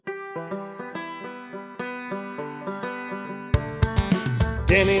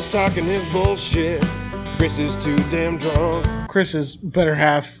Danny's talking his bullshit. Chris is too damn drunk. Chris's better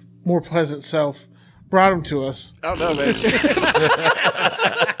half, more pleasant self, brought him to us. I don't know, man.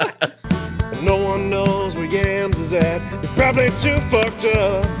 No one knows where Yams is at. It's probably too fucked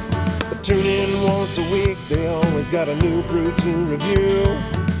up. But tune in once a week. They always got a new brew to review.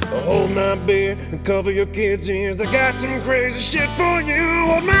 Hold my beer and cover your kids' ears. I got some crazy shit for you.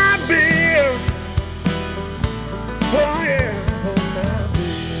 Hold my beer. Oh yeah. Hold my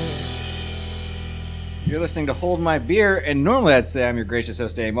beer. You're listening to Hold My Beer, and normally I'd say I'm your gracious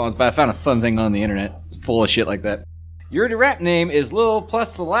host, Danny Mullins, but I found a fun thing on the internet full of shit like that. Your rap name is Lil,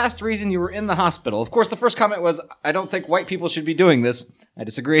 plus the last reason you were in the hospital. Of course, the first comment was, I don't think white people should be doing this. I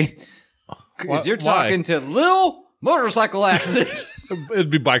disagree. Because you're talking to Lil Motorcycle Accident. It'd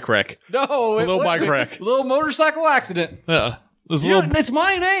be bike wreck. No, Lil Bike Wreck. Lil Motorcycle Accident. Yeah. It's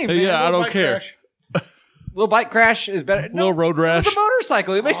my name, man. Yeah, I don't care. Crash. Lil Bike Crash is better. No, Lil Road Rash. It's a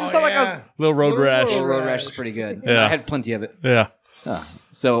motorcycle. It makes it sound like I was... Lil Road Rash. Lil Road Rash is pretty good. Yeah. I had plenty of it. Yeah.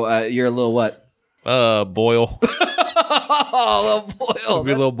 So you're a little what? Boil. Oh, Lil Boyle. It'd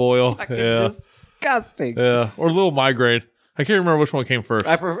be a little boil. Fucking Yeah. disgusting. Yeah. Or a little migraine. I can't remember which one came first.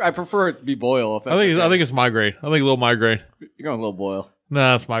 I prefer it to be Boyle. If that's I think it's migraine. I think Lil Migraine. You're going Lil Boyle.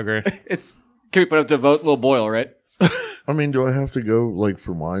 Nah, it's migraine. Can we put up to vote Lil Boyle, right? I mean, do I have to go, like,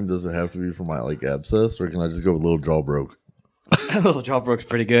 for mine? Does it have to be for my, like, abscess? Or can I just go with Little Jaw Broke? Lil Jawbroke's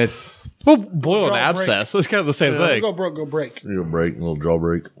pretty good. Well, boil and Jaw abscess. It's kind of the same thing. Go broke, go break. You go break, Little Jaw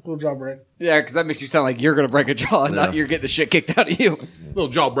Break. Little jaw break. Yeah, because that makes you sound like you're going to break a jaw and not you're getting the shit kicked out of you. Little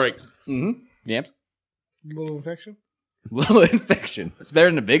jaw break. Yams? Little infection. Little infection. It's better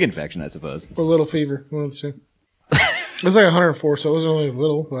than a big infection, I suppose. Or little fever. One of the two. It was like 104, so it wasn't only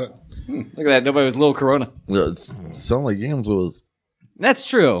little, but... Look at that. Nobody was Lil Corona. Yeah, it sounded like Yams was. That's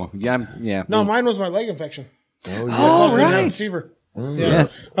true. Yeah. No, mine was my leg infection. Oh, yeah. I right. had a fever. Yeah.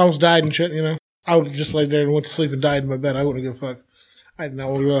 I almost died and shit, you know. I would have just laid there and went to sleep and died in my bed. I wouldn't give a fuck. I did not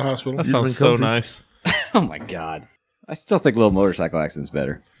want to go to the hospital. That sounds so nice. Oh, my God. I still think Lil Motorcycle Accident's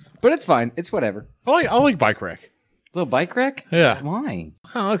better. But it's fine. It's whatever. I like bike wreck. Little bike wreck? Yeah. Why?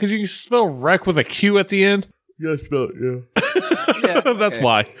 I don't know, because you can spell wreck with a Q at the end. Yeah, I spell it, yeah. Yeah, That's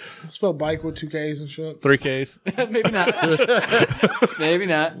why. Spell bike with 2 Ks and shit. 3 Ks. Maybe not. Maybe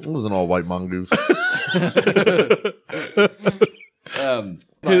not. It was an all-white mongoose.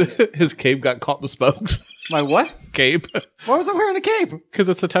 His cape got caught in the spokes. My what? Cape. Why was I wearing a cape? Because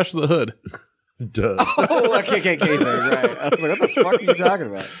it's attached to the hood. Duh. Oh, a KKK thing, right. I was like, what the fuck are you talking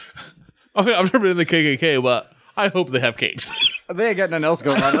about? I mean, I've never been in the KKK, but I hope they have capes. They ain't got nothing else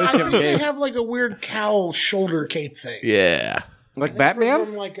going on. They just I give them think they cape. have like a weird cowl shoulder cape thing. Yeah. Like From,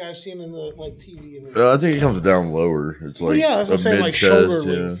 Batman? like I've seen in the like TV. And I think it comes down lower. It's like yeah, that's what I'm a saying, like mid-chest, shoulder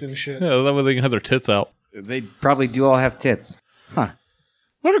yeah. length and shit. Yeah, that way they can have their tits out. They probably do all have tits. Huh.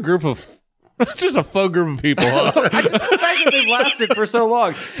 What a group of... Just a fun group of people, huh? I just the fact that they've lasted for so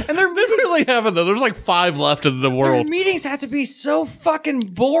long. And They really haven't, though. There's like 5 left in the their world. meetings have to be so fucking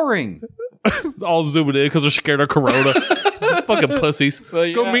boring. All zooming in because they're scared of Corona. Fucking pussies. Well,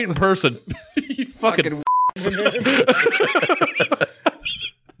 yeah. Go meet in person. You Fucking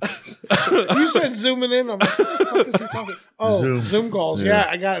You said zooming in. I'm like, what the fuck is he talking? Oh, Zoom calls. Yeah,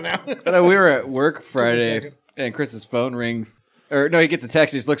 I got it now. But we were at work Friday, second. and Chris's phone rings. Or no, he gets a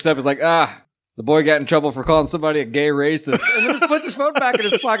text. He just looks up. He's like, the boy got in trouble for calling somebody a gay racist. And then just puts his phone back in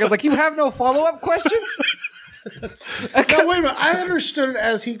his pocket. I was like, you have no follow-up questions? No, wait a minute. I understood it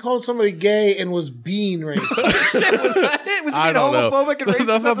as he called somebody gay and was being racist. Was that it? Was he I being don't know. homophobic and racist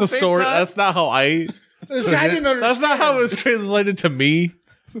That's not at the same story. time? That's not how I... See, I didn't understand. That's not how it was translated to me.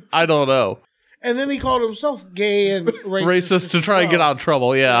 I don't know. And then he called himself gay and Racist to try and get out of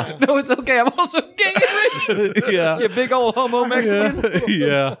trouble, yeah. No, it's okay. I'm also gay and racist. Yeah. You big old homo Mexican.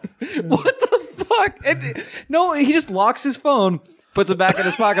 Yeah. What the fuck? And, no, he just locks his phone, puts it back in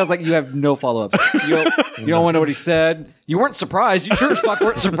his pocket. I was like, you have no follow-up. You don't want to know what he said. You weren't surprised. You sure as fuck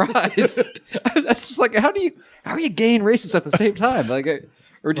weren't surprised. I was just like, how are you gay and racist at the same time? Like,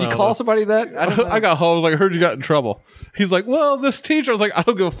 or did you call somebody that? I don't know. I got home. I was like, I heard you got in trouble. He's like, well, this teacher. I was like, I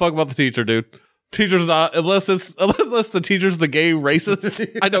don't give a fuck about the teacher, dude. Teacher's not, unless the teacher's the gay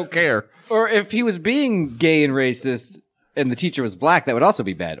racist, I don't care. Or if he was being gay and racist and the teacher was black, that would also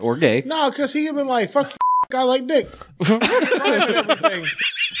be bad. Or gay. No, because he had been like, fuck you, I like dick. Everything.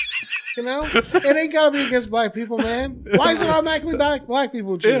 You know? It ain't got to be against black people, man. Why is it automatically black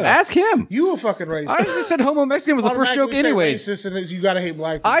people? Yeah. Ask him. You a fucking racist. I just said homo Mexican was the first joke Automatically say anyways. Racist and it's, you got to hate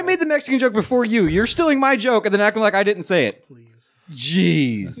black people. I made the Mexican joke before you. You're stealing my joke and then acting like I didn't say it. Please.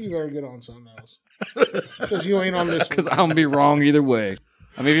 Jeez. You better get on something else. Because you ain't on this Because one. I'm going to be wrong either way.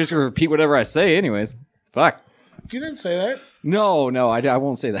 I mean, you're just gonna repeat whatever I say, anyways. Fuck. You didn't say that. No, I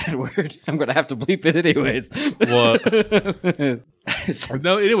won't say that word. I'm gonna have to bleep it anyways. What?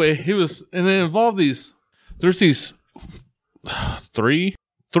 No, anyway, he was, and it involved these. There's these three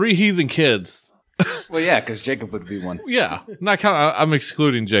heathen kids. Well, yeah, because Jacob would be one. Yeah, not kind of. I'm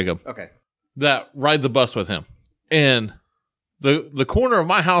excluding Jacob. Okay. That ride the bus with him, and the corner of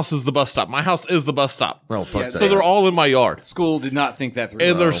my house is the bus stop. My house is the bus stop. Oh, fuck Yeah, that. So they're all in my yard. School did not think that through.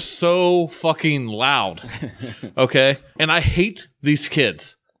 And they're so fucking loud. Okay? And I hate these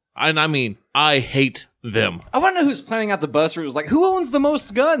kids. And I mean, I hate them. I want to know who's planning out the bus route. It was like, who owns the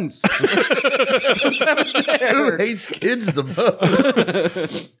most guns? What's happening there? Who hates kids the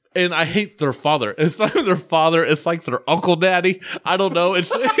most? And I hate their father. It's not even their father. It's like their uncle daddy. I don't know. It's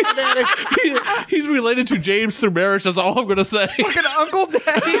he's related to James through marriage. That's all I'm going to say. Fucking Uncle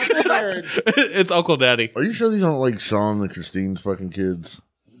Daddy. Marriage. It's Uncle Daddy. Are you sure these aren't like Sean and Christine's fucking kids?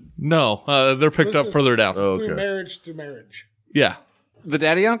 No, they're picked This up is further down. Oh, Through okay. marriage. Yeah. The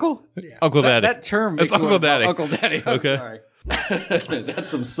daddy uncle? Uncle Daddy. That term makes It's me Uncle want to call Daddy. Uncle Daddy. I'm Okay. sorry. That's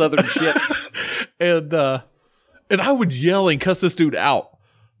some southern shit. And I would yell and cuss this dude out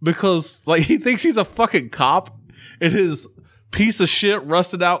because like he thinks he's a fucking cop in his piece of shit,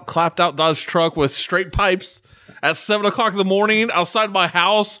 rusted out, clapped out Dodge truck with straight pipes at 7:00 in the morning outside my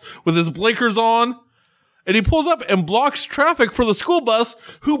house with his blinkers on. And he pulls up and blocks traffic for the school bus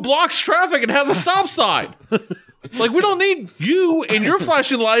who blocks traffic and has a stop sign. Like, we don't need you and your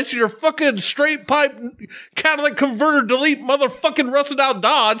flashing lights and your fucking straight pipe catalytic converter delete motherfucking rusted out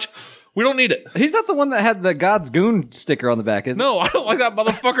Dodge. We don't need it. He's not the one that had the God's Goon sticker on the back, is he? No, I don't like that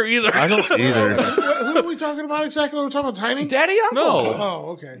motherfucker either. I don't either. Who are we talking about exactly? Are we talking about Tiny? Daddy Uncle? No. Oh,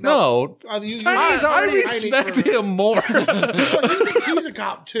 okay. No. Tiny's I already respect him more. Well, he thinks he's a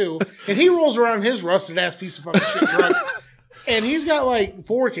cop too, and he rolls around in his rusted ass piece of fucking shit truck, and he's got like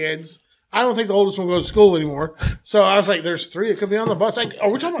 4 kids. I don't think the oldest one goes to school anymore. So I was like, "There's 3 that could be on the bus." Like, are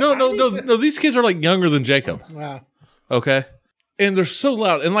we talking about? No. These kids are like younger than Jacob. Wow. Okay. And they're so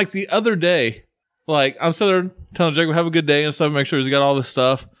loud. And like the other day, like I'm sitting there telling Jacob, have a good day and stuff, make sure he's got all this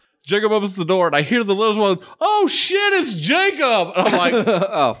stuff. Jacob opens the door and I hear the little one, oh shit, it's Jacob. And I'm like,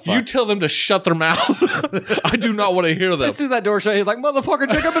 Oh, fuck. you tell them to shut their mouths. I do not want to hear them. As soon as that door shut, he's like,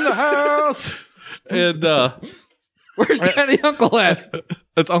 motherfucker, Jacob in the house. And Where's Daddy Uncle at?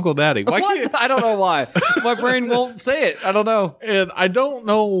 it's Uncle Daddy. Why can't What? I don't know why. My brain won't say it. I don't know. And I don't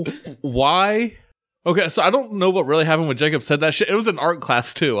know why. Okay, so I don't know what really happened when Jacob said that shit. It was in art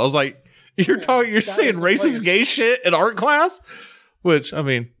class too. I was like, you're saying is the racist place. gay shit in art class? Which, I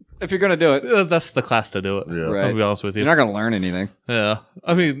mean, If you're going to do it. that's the class to do it. Yeah. Right. I'll be honest with you. You're not going to learn anything. Yeah.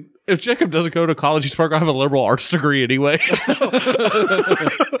 I mean, if Jacob doesn't go to college, he's probably going to have a liberal arts degree anyway.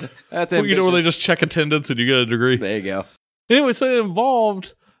 That's You know where they ambitious. just check attendance and you get a degree. There you go. Anyway, so it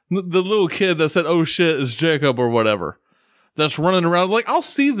involved the little kid that said, oh shit, it's Jacob or whatever. That's running around. Like, I'll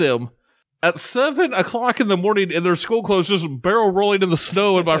see them at 7:00 in the morning in their school clothes just barrel rolling in the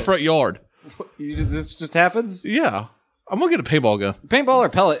snow in my front yard. This just happens? Yeah. I'm going to get a paintball gun. Paintball or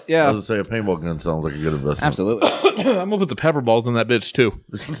pellet? I Yeah. was gonna say a paintball gun sounds like a good investment. Absolutely. I'm going to put the pepper balls in that bitch too.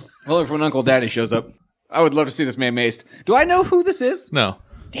 Well, if when Uncle Daddy shows up, I would love to see this man maced. Do I know who this is? No.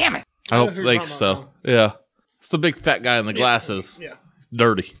 Damn it. I don't know who you're think talking so. about, Yeah. It's the big fat guy in the glasses. Yeah.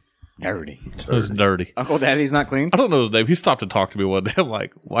 Dirty. Dirty. It's dirty. Uncle Daddy's not clean? I don't know his name. He stopped to talk to me one day. I'm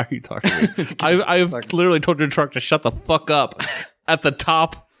like, why are you talking to me? I've literally told your truck to shut the fuck up at the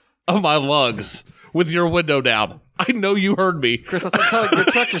top of my lungs with your window down. I know you heard me. Chris, that's not telling your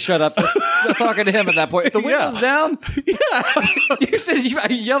truck to shut up. That's talking to him at that point. If the window's down, Yeah. you said you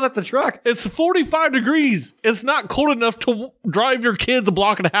yelled at the truck. It's 45 degrees. It's not cold enough to drive your kids a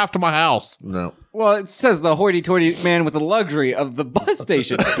block and a half to my house. No. Well, it says the hoity-toity man with the luxury of the bus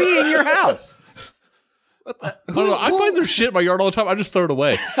station be in your house. I don't know. I find their shit in my yard all the time. I just throw it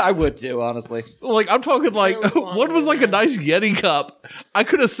away. I would too, honestly. Like, I'm talking like, one was like a nice Yeti cup. I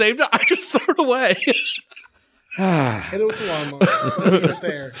could have saved it. I just threw it away. Hit it with the lawnmower. Leave it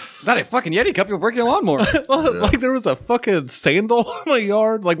there. Not a fucking Yeti cup. You'll break your lawnmower. Like, there was a fucking sandal in my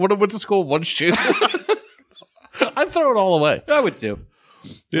yard. Like, when I went to school, one shoe. I throw it all away. I would too.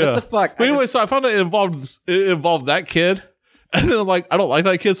 Yeah. What the fuck? But anyway, so I found out it involved that kid. And then I'm like, I don't like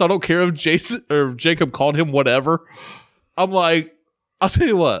that kid, so I don't care if Jason or Jacob called him whatever. I'm like, I'll tell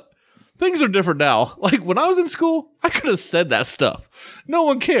you what. Things are different now. Like, when I was in school, I could have said that stuff. No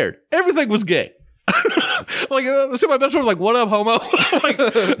one cared. Everything was gay. Like, see my best friend was like, what up, homo? Like,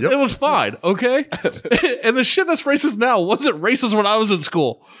 It was fine, okay? And the shit that's racist now wasn't racist when I was in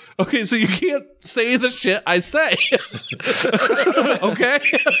school. Okay, so you can't say the shit I say. Okay?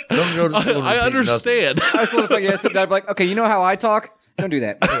 Don't go to school and I repeat understand. I just love the fact you sit down and be like, okay, you know how I talk? Don't do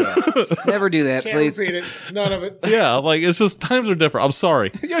that. Never do that, Can't please. repeat it. None of it. Yeah, like it's just times are different. I'm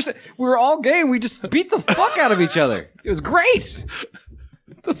sorry. We were all gay and we just beat the fuck out of each other. It was great.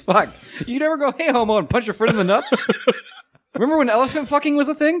 What the fuck? You never go, hey, homo, and punch your friend in the nuts? Remember when elephant fucking was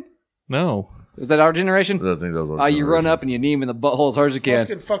a thing? No. Was that our generation? I think that was. Oh, you run up and you knee him in the butthole as hard as you I can. was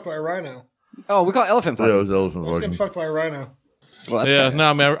getting fucked by a rhino. Oh, we call it elephant Yeah, fucking. it was elephant I was getting fucking. fucked by a rhino. Well, that's Yeah, kinda- no,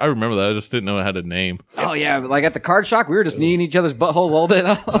 I mean, I remember that. I just didn't know it had a name. Oh, yeah. Like at the card shock, we were just kneeing each other's buttholes all day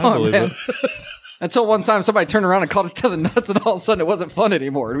long. I believe man. Until one time somebody turned around and called it to the nuts, and all of a sudden it wasn't fun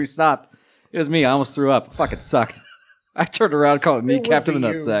anymore. And we stopped. It was me. I almost threw up. Fucking sucked. I turned around and called it kneecap to the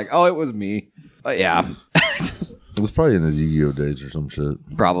would be you. nutsack. Oh, it was me. But yeah. It was probably in his Yu-Gi-Oh days or some shit.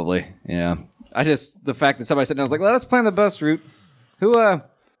 Probably. Yeah. The fact that somebody sat down and was like, let us plan the bus route. Who have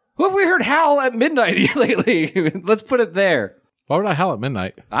we heard howl at midnight lately? Let's put it there. Why would I howl at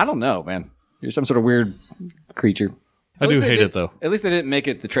midnight? I don't know, man. You're some sort of weird creature. I At do least they hate did- it, though. At least they didn't make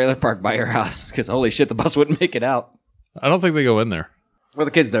it the trailer park by your house, because holy shit, the bus wouldn't make it out. I don't think they go in there. Well,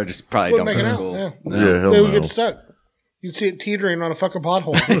 the kids there just probably Wouldn't don't make go it to out. school. Yeah. Yeah, hell They would no. get stuck. You'd see it teetering on a fucking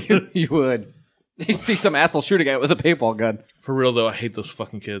pothole. You would. You see some asshole shooting at it with a paintball gun. For real, though, I hate those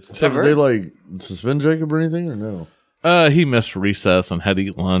fucking kids. So did they like suspend Jacob or anything or no? He missed recess and had to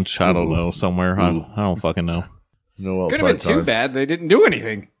eat lunch. I don't know, somewhere. I don't fucking know. No Could outside have been too time. bad. They didn't do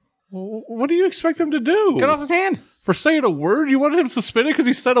anything. What do you expect them to do? Cut off his hand. For saying a word? You wanted him suspended because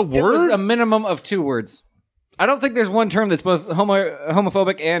he said a It was word? a minimum of 2 words. I don't think there's one term that's both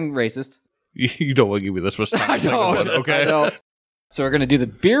homophobic and racist. You don't want to give me this much time. I to think about don't. it, okay. I don't. So we're going to do the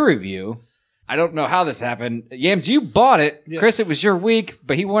beer review. I don't know how this happened. Yams, you bought it. Yes. Chris, it was your week,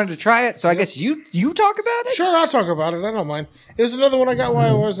 but he wanted to try it. So I guess you talk about it? Sure, I'll talk about it. I don't mind. It was another one I got while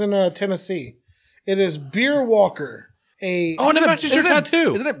I was in Tennessee. It is Beer Walker. Oh, and it matches your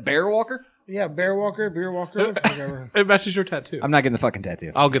tattoo. Isn't it Bear Walker? Yeah, Bear Walker, Beer Walker. Whatever. It matches your tattoo. I'm not getting the fucking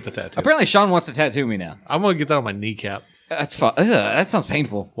tattoo. I'll get the tattoo. Apparently, Sean wants to tattoo me now. I'm going to get that on my kneecap. That's fun. That sounds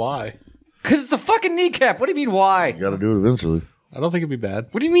painful. Why? Because it's a fucking kneecap. What do you mean, why? You got to do it eventually. I don't think it'd be bad.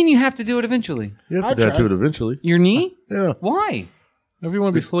 What do you mean you have to do it eventually? You have I'll to tattoo try. it eventually. Your knee? Yeah. Why? If you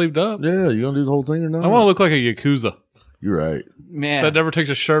want to be sleeved up. Yeah, you gonna do the whole thing or not? I want to look like a Yakuza You're right. Man. that never takes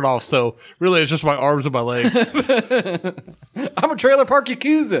his shirt off, so really it's just my arms and my legs. I'm a trailer park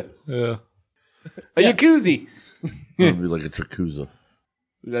Yakuza. Yeah. A Yakuza. It'll be like a Trakuza.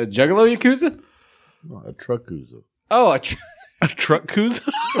 A Juggalo Yakuza? No, a Trakuza. Oh, A truck Kuza?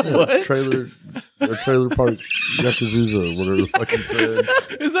 what? Trailer park Yakuza, whatever the fuck it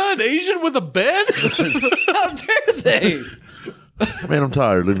said. Is that an Asian with a bed? How dare they? Man, I'm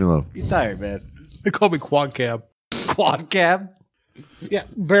tired. Leave me alone. He's tired, man. They call me Quad Cab. Quad cab. Yeah,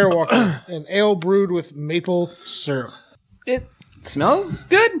 Bear Walker. An ale brewed with maple syrup. It smells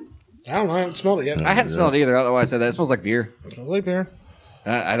good. I don't know. I haven't smelled it yet. I hadn't smelled it either. I don't know why I said that. It smells like beer. Smells like beer.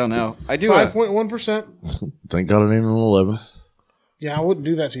 I don't know. I do. 5.1%. Thank God it ain't an 11. Yeah, I wouldn't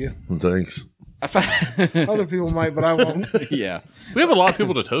do that to you. Thanks. Other people might, but I won't. Yeah. We have a lot of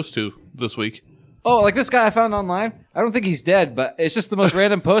people to toast to this week. Oh, like this guy I found online. I don't think he's dead, but it's just the most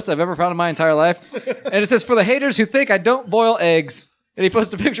random post I've ever found in my entire life. And it says, for the haters who think I don't boil eggs. And he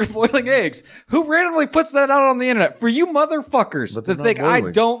posted a picture of boiling eggs. Who randomly puts that out on the internet? For you motherfuckers But that they're think not I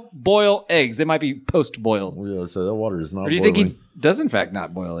boiling. don't boil eggs. They might be post-boiled. Yeah, so that water is not Or do you boiling. think he does in fact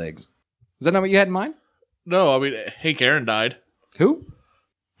not boil eggs? Is that not what you had in mind? No, I mean, Hank Aaron died. Who?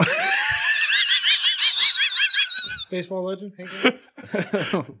 Baseball legend? Hank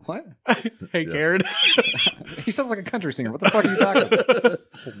Aaron? What? Hank Aaron? He sounds like a country singer. What the fuck are you talking about?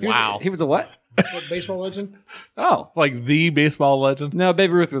 Wow. He was a what? What, baseball legend? Oh. Like the baseball legend? No,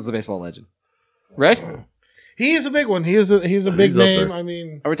 Babe Ruth was the baseball legend. Right? He is a big one. He's a big He's up name. there. I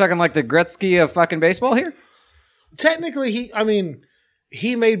mean, Are we talking like the Gretzky of fucking baseball here? technically,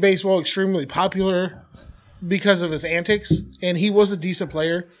 he made baseball extremely popular because of his antics, and he was a decent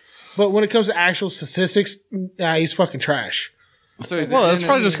player. But when it comes to actual statistics, he's fucking trash. So he's Well, that's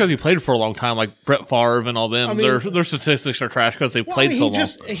probably just because he played for a long time, like Brett Favre and all them. I mean- their statistics are trash because they Well, played so long.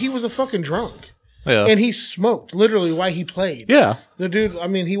 he was a fucking drunk, Yeah. and he smoked literally while he played. Yeah. The dude,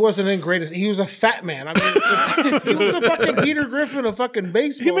 he wasn't in greatest. He was a fat man. He was a fucking Peter Griffin of fucking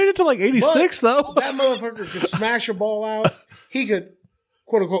baseball. He made it to like 86, though. That motherfucker could smash a ball out. He could,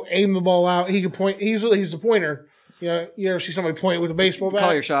 quote unquote, aim the ball out. He could point. He's the pointer. You ever see somebody point with a baseball bat?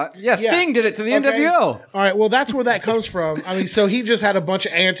 Call your shot. Yeah, Sting did it to the Okay. NWO. All right, well, that's where that comes from. So he just had a bunch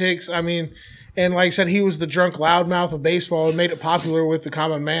of antics. And like I said, he was the drunk loudmouth of baseball and made it popular with the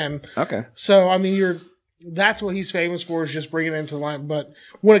common man. Okay. So, you're That's what he's famous for, is just bringing it into the line. But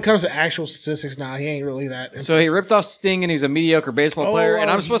when it comes to actual statistics, he ain't really that. So he ripped off Sting, and he's a mediocre baseball player, and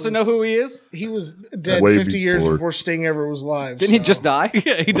I'm supposed to know who he is? He was dead Way 50 years before. before Sting ever was live. Didn't he just die?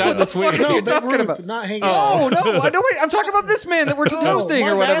 Yeah, he died this week. What are No, you Babe talking Ruth, about? not Hank Oh, Aaron. no, I'm talking about this man that we're toasting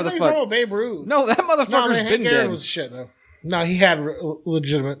or whatever the I thought you were talking fuck. about Babe Ruth. No, that No, motherfucker's man, been Hank Aaron dead. was shit, though. No, he had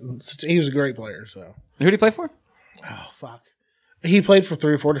legitimate. He was a great player, so. Who did he play for? Oh, fuck. He played for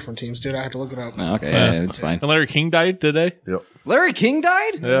 3 or 4 different teams, dude. I have to look it up. Oh, okay, yeah, it's fine. And Larry King died today. Yep. Larry King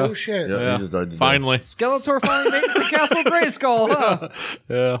died? Yeah. Oh, shit. Yeah, Yeah. he just died today. Finally. Skeletor finally made it to Castle Grayskull, huh?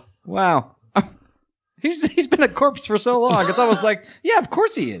 Yeah. Wow. He's been a corpse for so long. It's almost like, yeah, of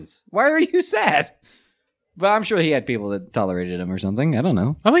course he is. Why are you sad? But I'm sure he had people that tolerated him or something. I don't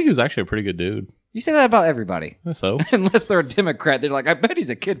know. I think he was actually a pretty good dude. You say that about everybody. So Unless they're a Democrat. They're like, I bet he's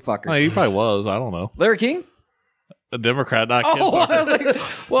a kid fucker. he probably was. I don't know. Larry King? A Democrat, not a kid. Oh, I fucker. was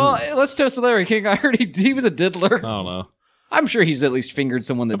like, well, let's toast to Larry King. I heard he was a diddler. I don't know. I'm sure he's at least fingered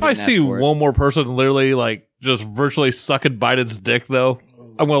someone that If I didn't see ask for it. one more person literally like just virtually sucking Biden's dick, though,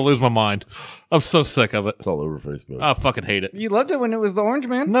 I'm gonna lose my mind. I'm so sick of it. It's all over Facebook. I fucking hate it. You loved it when it was the Orange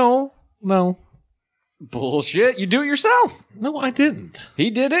Man? No, Bullshit. You do it yourself. no, I didn't. He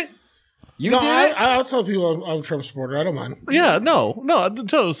did it. You No, did it. I'll tell people I'm a Trump supporter. I don't mind. Yeah, no,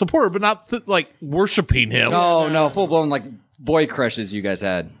 support, but not like worshiping him. Oh, no. Full blown, like, boy crushes you guys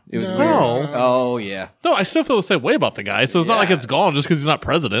had. It was No. weird. No. Oh, yeah. No, I still feel the same way about the guy. So it's not like Yeah. it's gone just because he's not And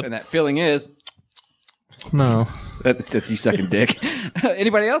president. that feeling is, No, that's you sucking dick.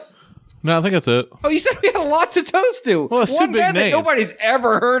 Anybody else? no, I think that's it. Oh, you said we had a lot to toast to. Well, that's two One big band that names. nobody's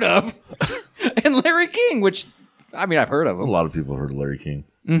ever heard of. And Larry King, which, I mean, I've heard of A him. lot of people heard of Larry King.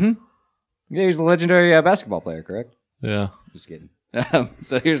 Yeah, he's a legendary basketball player, correct? Yeah, Just kidding.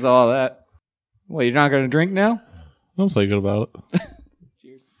 So here's all that. Well, you're not going to drink now? I'm thinking about it.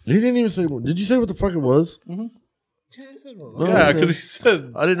 He didn't even say. Did you say what the fuck it was? Yeah, okay. because he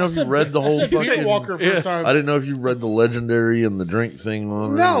said I didn't know if you read the I whole said Peter fucking. Walker first time. I didn't know if you read the legendary and the drink thing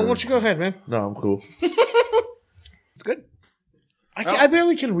on. No, it why or- don't you go ahead, man? No, I'm cool. It's good. I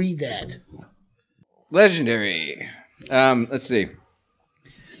barely can read that. Legendary. Let's see.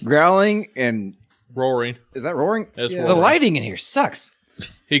 Growling and... roaring. Is that roaring? It's Yeah. The roaring. lighting in here sucks.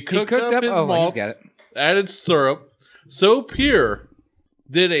 He cooked, cooked up up- his oh, he's malts, got it. added syrup, so pure,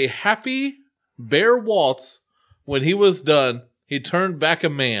 did a happy bear waltz. When he was done, he turned back a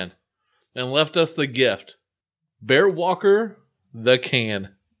man and left us the gift. Bear Walker, the can.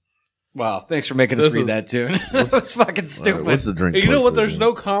 Wow, thanks for making us This read is- that tune. That was fucking All stupid. right, what's the drink? And you know part what? to There's it?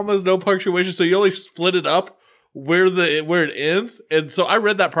 no commas, no punctuation, so you only split it up where it ends. And so I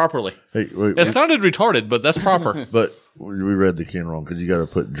read that properly. Hey, wait, It sounded retarded, but that's proper. but we read the can wrong because you got to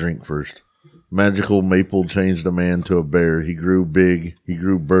put drink first. Magical maple changed a man to a bear. He grew big. He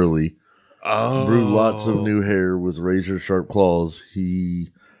grew burly. Oh, Grew lots of new hair with razor sharp claws. He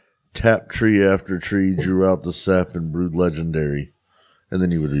tapped tree after tree, drew out the sap, and brewed legendary. And then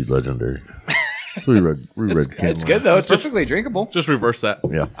you would read legendary. So we read can It's wrong. good, though. It's perfectly drinkable. Just reverse that.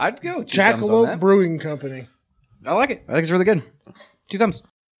 Yeah. I'd go 2 thumbs on Jackalope that. Brewing Company. I like it. I think it's really good. 2 thumbs.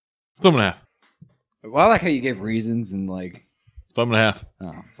 Thumb and a half. Well, I like how you gave reasons and like... Thumb and a half.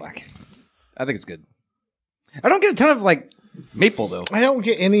 Oh, fuck. I think it's good. I don't get a ton of, like, maple, though. I don't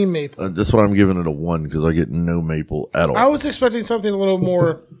get any maple. That's why I'm giving it a 1 because I get no maple at all. I was expecting something a little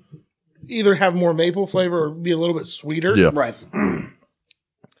more, either have more maple flavor or be a little bit sweeter. Yeah. Right.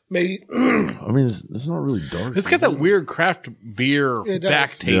 Maybe. I mean, it's not really dark. It's got that weird craft beer It does. back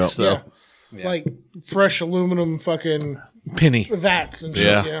taste, Yeah. though. Yeah. Like fresh aluminum fucking Penny. vats and shit.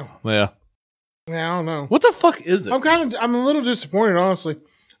 Yeah. Yeah. Yeah. Yeah, I don't know. What the fuck is it? I'm a little disappointed, honestly.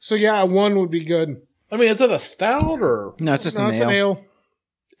 So yeah, a 1 would be good. I mean, is it a stout or? No, it's just No, an it's ale. an ale.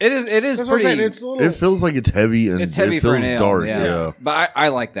 It is That's what I'm pretty... saying. It's a little. It feels like it's heavy and It's heavy it for feels an ale. dark. yeah. Yeah. But I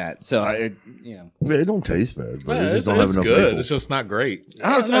like that. So, you know. It don't taste bad, but Yeah, it just it's don't have it's enough good. maple. It's just not great. I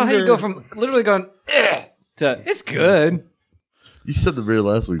don't It's know how you under- go from literally going, "Ugh," to, it's good. You said the beer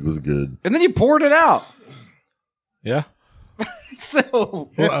last week was good. And then you poured it out. Yeah. So,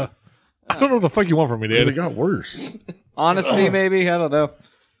 Well, I don't know what the fuck you want from me, It dude. got worse. honesty, maybe. I don't know.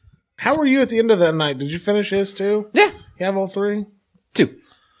 How were you at the end of that night? Did you finish his too? Yeah. You have all 3? 2.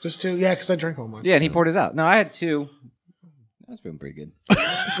 Just 2? Yeah, because I drank all mine. Yeah, and he poured his out. No, I had 2. That's been pretty good.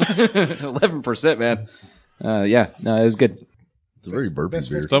 11%, man. Yeah, no, it was good. It's a very burpy That's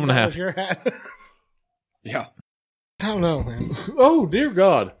beer. Thumb and a half. $50 you're at. Yeah. I don't know, man. Oh, dear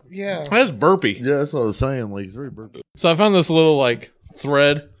God. Yeah. That's burpy. Yeah, that's what I was saying. Like, it's very burpy. So I found this little, like,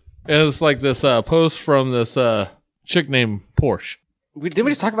 thread. And it's like this post from this chick named Porsche. Didn't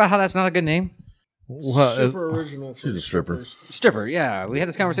we just talk about how that's not a good name? What? Super original. For She's a stripper. strippers. Stripper, yeah. We had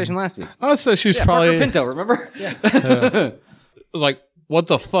this conversation last week. I would say she's Yeah, probably Parker Pinto, remember? Yeah. like, what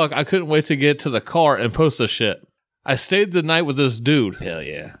the fuck? I couldn't wait to get to the car and post this shit. I stayed the night with this dude. Hell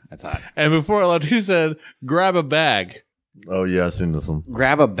yeah. That's hot. And before I left, he said, grab a bag. Oh yeah, I seen this one.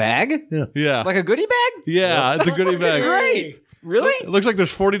 Grab a bag? Yeah. Like a goodie bag? Yeah, it's a goodie bag. Great. Really? It looks like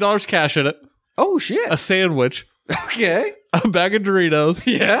there's $40 cash in it, Oh, shit. a sandwich, Okay. a bag of Doritos,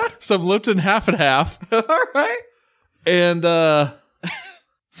 Yeah. some Lipton half and half, All right. and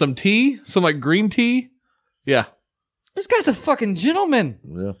some tea, some like green tea. Yeah. This guy's a fucking gentleman.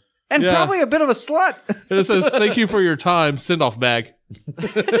 Yeah. And Yeah. probably a bit of a slut. And it says, thank you for your time, send off bag.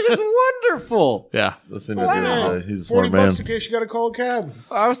 It is wonderful. Yeah. I seen that the other day. He's a smart 40 man. bucks in case you got to call a cab.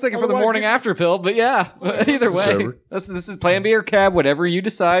 I was thinking for the Otherwise, morning get- after pill, but yeah. Either way. Whatever. This is plan B or cab, whatever you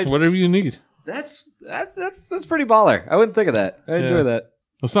decide. Whatever you need. That's pretty baller. I wouldn't think of that. I enjoy Yeah. that.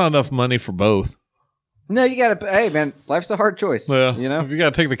 That's not enough money for both. No, you gotta. Hey, man, life's a hard choice. Yeah. You know, If you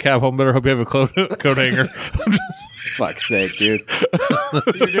got to take the cab home, better hope you have a coat hanger. I'm just, fuck's sake, dude. You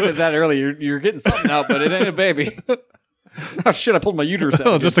were doing it that early. You're getting something out, but it ain't a baby. Oh shit! I pulled my uterus out.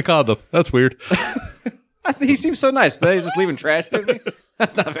 oh, just a condom. That's weird. I think he seems so nice, but he's just leaving trash with me.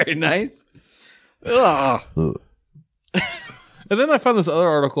 That's not very nice. Ugh. Ugh. And then I found this other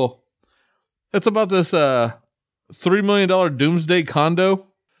article. It's about this $3 million doomsday condo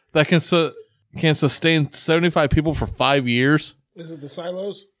that can sustain 75 people for 5 years. Is it the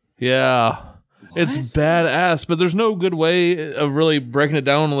silos? Yeah. It's badass, but there's no good way of really breaking it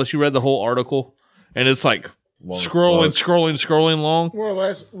down unless you read the whole article. And it's like Long scrolling long. More or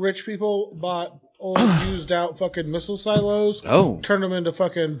less, rich people bought old, used out fucking missile silos, Oh, turned them into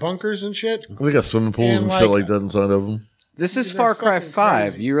fucking bunkers and shit. They got swimming pools And and like- shit like that inside of them. this is They're Far Cry fucking 5.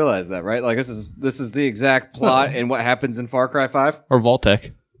 crazy. You realize that, right? Like this is the exact plot and what happens in Far Cry 5. Or Vault-Tec.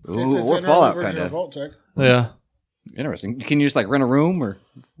 Ooh, It's or an early Fallout version kind of of. Vault-Tec. Yeah. Interesting. Can you just like rent a room or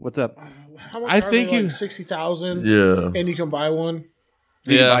what's up? How much I are think they, you- like 60,000, Yeah. and you can buy one.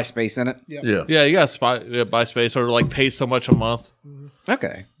 You can Yeah. buy space in it. Yeah. Yeah, you got to buy space or like pay so much a month.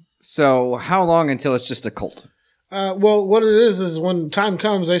 Okay. So how long until it's just a cult? Well, what it is when time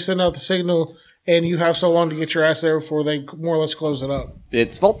comes, they send out the signal, and you have so long to get your ass there before they more or less close it up.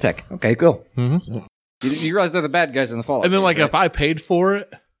 It's Vault Tech. Okay, cool. You realize they're the bad guys in the Fallout. And then games, like right? if I paid for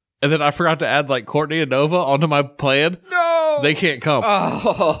it and then I forgot to add like Courtney and Nova onto my plan, no, they can't come.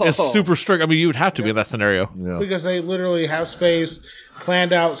 Oh, It's super strict. I mean, you would have to be in that scenario. Yeah. Because they literally have space,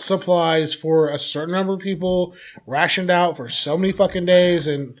 planned out supplies for a certain number of people, rationed out for so many fucking days,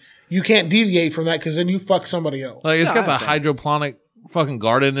 and you can't deviate from that because then you fuck somebody else. Like it's No, got the I understand. hydroponic fucking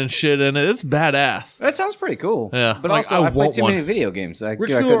garden and shit in it. It's badass. That sounds pretty cool. Yeah, but like, also I I've played want too one. many video games. Rich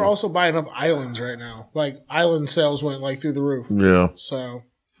people are also buying up islands right now. Like island sales went like through the roof. Yeah. So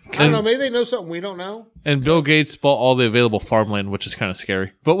I don't know. Maybe they know something we don't know. And Bill Gates bought all the available farmland, which is kind of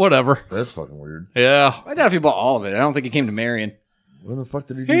scary. But whatever. That's fucking weird. Yeah. I doubt if he bought all of it. I don't think he came to Marion. When the fuck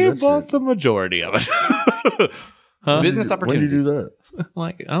did he do He that bought shit? the majority of it. Business When did he opportunities. do that?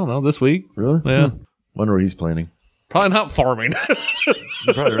 Like, I don't know, this week. Really? Yeah. Wonder what he's planning. Probably not farming.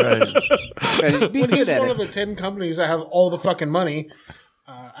 You're probably right. And be When good he's at one it. of the 10 companies that have all the fucking money,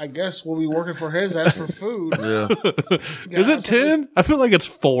 I guess we'll be working for his ass for food. Yeah. Is it 10? I feel like it's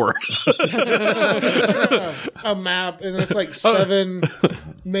 4. A map, and it's like 7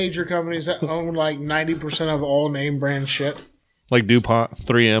 major companies that own like 90% of all name brand shit. Like DuPont,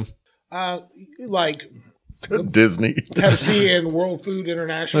 3M. Like Disney. Pepsi and World Food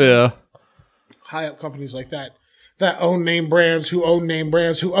International. Yeah. High up companies like that own name brands who own name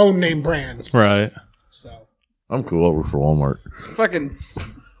brands who own name brands. Right. So I'm cool. I work for Walmart. Fucking.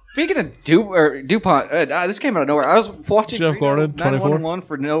 Speaking of DuPont, this came out of nowhere. I was watching Jeff Gordon, 24? 911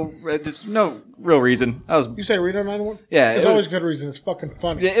 for just no real reason. I was you say Reno 911? Yeah, There's it always was- good reason. It's fucking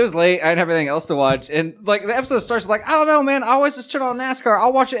funny. Yeah, it was late. I didn't have anything else to watch. And, like, the episode starts with, like, I don't know, man. I always just turn on NASCAR.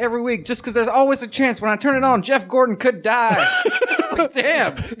 I'll watch it every week just because there's always a chance when I turn it on, Jeff Gordon could die. It's like,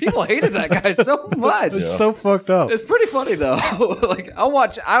 damn. People hated that guy so much. It's so fucked up. It's pretty funny, though. Like,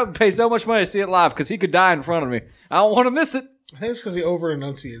 I would pay so much money to see it live because he could die in front of me. I don't want to miss it. I think it's because he over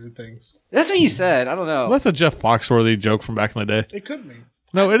enunciated things. That's what you said. I don't know. That's a Jeff Foxworthy joke from back in the day. It could be.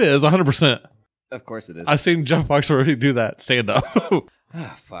 No, it is 100%. Of course it is. I seen Jeff Foxworthy do that stand up. Oh,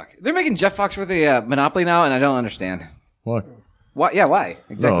 fuck. They're making Jeff Foxworthy Monopoly now, and I don't understand. Why? Why? Yeah, why?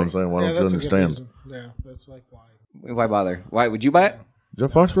 No, Exactly. I'm saying, why Yeah, don't you that's a good understand? reason. Yeah, that's like why. Why bother? Why would you buy it?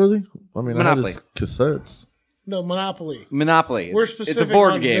 Jeff Foxworthy? I mean, Monopoly. I had his cassettes. No, Monopoly. Monopoly. We're It's specific a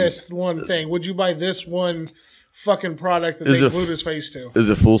board on game. this one thing. Would you buy this one fucking product that Is they it- glued his face to. Is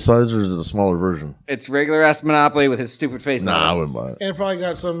it full size or is it a smaller version? It's regular ass Monopoly with his stupid face Nah, I on it. wouldn't buy it. And it probably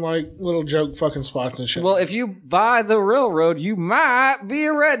got some like little joke fucking spots and shit. Well, if you buy the railroad, you might be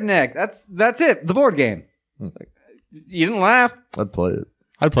a redneck. That's it. The board game. You didn't laugh. I'd play it.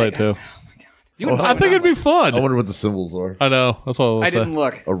 I'd play it too. You would I think it'd be fun. I wonder what the symbols are. I know. That's what I was I saying. didn't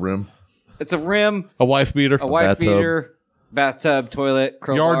look. A rim. It's a rim, A wife beater. a wife bathtub. beater, bathtub, toilet,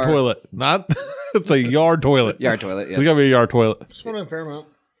 crowbar. Yard toilet. Not. It's a yard toilet. Yard toilet, yes. It's got to be a yard toilet. Just one in Fairmount.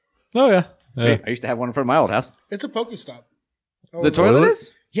 Oh, yeah. Yeah. I used to have one in front of my old house. It's a Pokestop. The toilet is?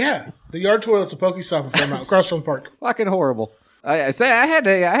 Yeah, the yard toilet's a Pokestop in Fairmount, across from the park. Fucking horrible. I say I had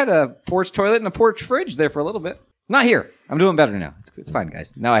a porch toilet and a porch fridge there for a little bit. Not here. I'm doing better now. It's fine,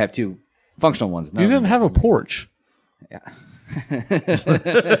 guys. Now I have two functional ones. You didn't have a porch. Yeah.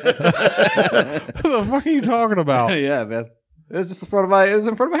 What the fuck are you talking about? Yeah, man. It was just in front of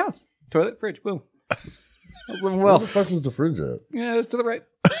my house. Toilet, fridge, boom. I was living Where well. the fuck is the fridge at? Yeah, it's to the right.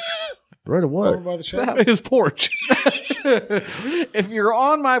 Right of Over what? by the shed. His porch. If you're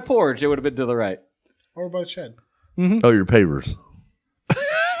on my porch, it would have been to the right. Over by the shed. Oh, your pavers.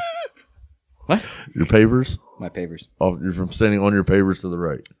 What? Your pavers? My pavers. Oh, you're from standing on your pavers to the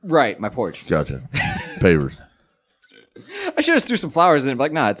right. Right, my porch. Gotcha. Pavers. I should have threw some flowers in it.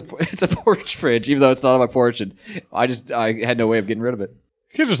 Like, nah, it's a porch fridge, even though it's not on my porch, and I had no way of getting rid of it.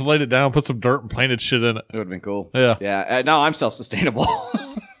 You could just laid it down, put some dirt, and planted shit in it. It would have been cool. Yeah. Yeah. Now I'm self-sustainable.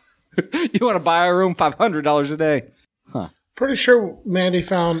 You want to buy a room? $500 a day. Pretty sure Mandy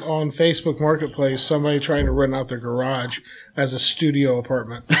found on Facebook Marketplace somebody trying to rent out their garage as a studio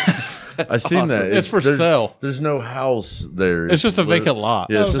apartment. I seen that. It's for there's- sale. There's no house there. It's just a vacant lot.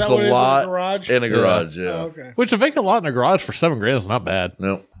 Yeah, Oh, it's is just that a what it is, lot a garage? and a garage. Yeah. Oh, okay. Which a vacant lot in a garage for $7,000 is not bad.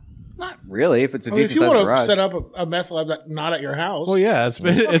 No. Not really. If it's a I mean, if decent you sized want to garage, set up a meth lab that's not at your house, Well, yeah, it's in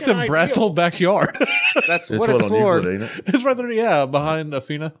ideal. Brad's old backyard. that's It's what what it's on for. Euclid, ain't it? It's right there, yeah, behind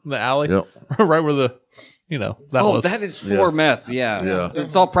Afina, in the alley. Yep. Right where that Oh, was. that is for Yeah. meth. Yeah. Yeah.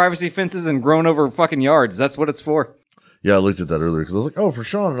 It's all privacy fences and grown over fucking yards. That's what it's for. Yeah, I looked at that earlier because I was like, oh, for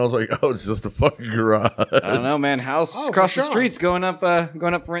Sean. And I was like, oh, it's just a fucking garage. I don't know, man. House Oh, across for the sure. street's going up for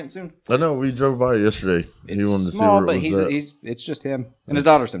rent soon. I know. We drove by yesterday. It's He wanted to see small, where but it was at. it's just him and his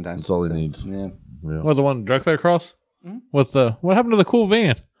daughter sometimes. That's all he needs. Yeah. Was the one directly across? What happened to the cool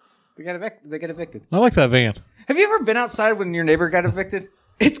van? They got evicted. I like that van. Have you ever been outside when your neighbor got evicted?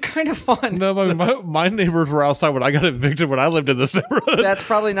 It's kind of fun. No, I mean, my neighbors were outside when I got evicted when I lived in this neighborhood. That's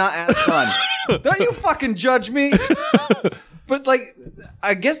probably not as fun. Don't you fucking judge me. But, like,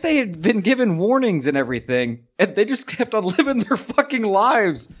 I guess they had been given warnings and everything, and they just kept on living their fucking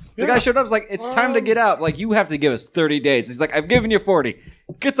lives. The guy showed up, was like, it's time to get out. Like, you have to give us 30 days. He's like, I've given you 40.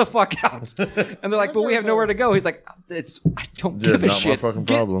 Get the fuck out. And they're like, but we have nowhere to go. He's like, I don't Yeah, give a not my shit. fucking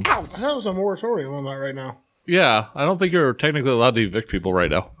Get problem. I out. thought it was a moratorium on that right now. Yeah, I don't think you're technically allowed to evict people right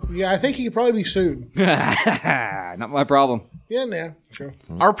now. Yeah, I think he could probably be sued. Not my problem. Yeah, sure.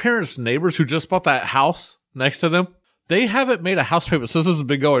 Our parents' neighbors who just bought that house next to them, they haven't made a house payment since this has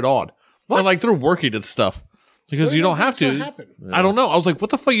been going on. And like they're working and stuff because What do you you don't think have is gonna to. happen? I don't know. I was like,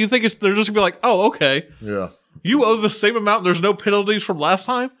 what the fuck? You think they're just gonna be like, oh, okay, Yeah. you owe the same amount. And there's no penalties from last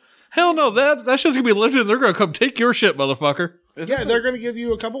time. Hell no, that's just gonna be lifted. And they're gonna come take your shit, motherfucker. Yeah, they're going to give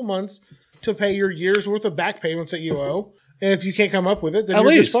you a couple months to pay your year's worth of back payments that you owe. And if you can't come up with it, then At you're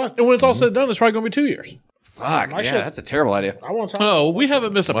least, just fucked. and when it's all said and done, it's probably gonna be 2 years. Fuck. Yeah, shit- that's a terrible idea. I want to talk. Oh, we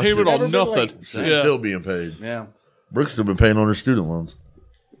haven't missed a payment shit on never been nothing. late. She's Yeah, still being paid. Yeah. Brooke's still been paying on her student loans.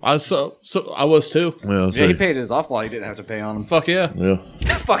 so I was too. Yeah. Yeah, he paid his off while he didn't have to pay on him. Fuck yeah. Yeah.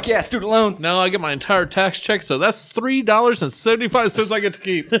 Fuck yeah, student loans. Now I get my entire tax check, so that's $3.75 I get to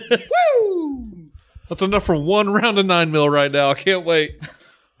keep. Woo! That's enough for one round of 9 mil right now. I can't wait.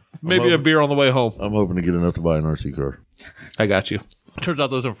 Maybe a beer on the way home. I'm hoping to get enough to buy an RC car. I got you. Turns out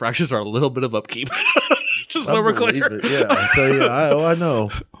those infractions are a little bit of upkeep. Just so I we're believe clear. it. Yeah. So yeah, I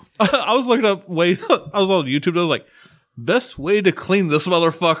know. I was looking up I was on YouTube. I was like, best way to clean this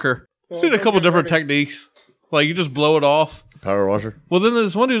motherfucker. I've seen a couple different techniques. Like you just blow it off. Power washer. Well, then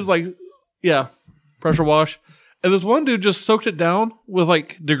there's one dude's like, yeah, pressure wash. And this one dude just soaked it down with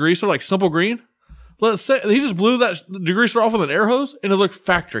like degreaser, like Simple Green. Let's say he just blew that degreaser off with an air hose and it looked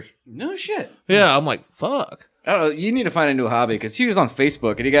factory. No shit. Yeah, I'm like, fuck. I don't know. You need to find a new hobby because he was on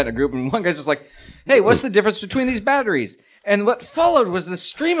Facebook and he got in a group and one guy's just like, "Hey, what's the difference between these batteries?" And what followed was the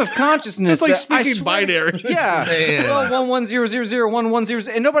stream of consciousness. It's like that I speaking swear- binary. Yeah. Well,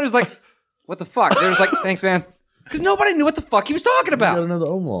 11000110, and nobody's like, "What the fuck?" They was like, "Thanks, man," because nobody knew what the fuck he was talking You gotta about. know the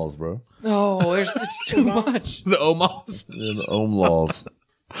ohm laws, bro. No, it's too much. The Omos. Yeah, the ohm laws.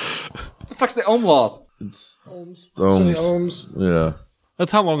 What the fuck's the ohm laws? Ohms. Ohms. Say ohms. Yeah.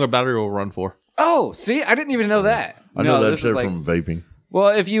 That's how long a battery will run for. Oh, see, I didn't even know that. I know that this shit is like, from vaping. well,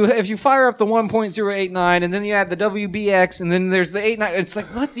 if you fire up the 1.089 and then you add the WBX and then there's the 89, it's like,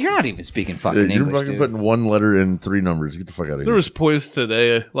 what? You're not even speaking fucking You're English, fucking dude. putting one letter in 3 numbers. Get the fuck out of There here. was poise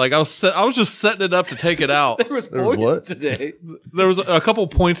today. Like I was just setting it up to take it out. There was was points what? today. There was a couple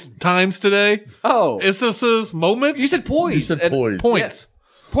times today. Oh, Instances, moments. you said poise. You said and- poise. points.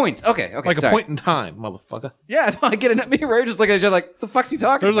 Points. Okay. Like sorry. a point in time, motherfucker. Yeah, no, I get it. At me, right? Just like I just like the fuck's he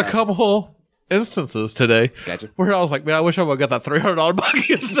talking There's a about? couple instances today Gotcha. where I was like, man, I wish I would have got that $300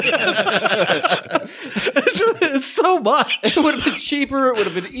 buggy instead. it's so much. It would have been cheaper. It would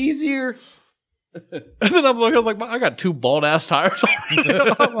have been easier. And then I'm looking, I was like, I got 2 bald ass tires already.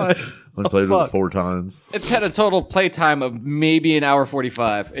 I'm like, I played with fuck? it 4 times. It's had a total play time of maybe an hour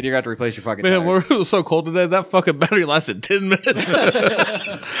 45, and you're going to have to replace your fucking man, tires. it was so cold today. That fucking battery lasted 10 minutes.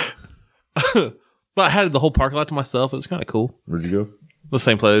 But I had the whole parking lot to myself. It was kind of cool. Where'd you go? The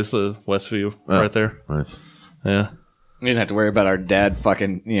same place, the Westview, right there. Nice. Yeah. We didn't have to worry about our dad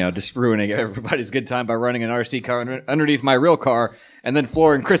fucking, just ruining everybody's good time by running an RC car underneath my real car and then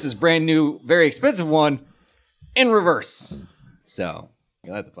flooring Chris's brand new, very expensive one in reverse. So,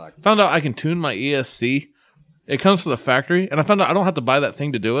 what the fuck? Found out I can tune my ESC. It comes from the factory, and I found out I don't have to buy that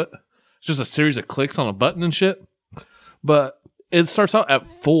thing to do it. It's just a series of clicks on a button and shit. But it starts out at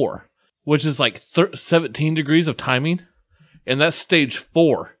 4, which is like 17 degrees of timing, and that's stage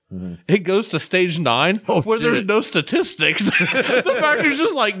 4. It goes to stage 9 where shit. there's no statistics. The factory's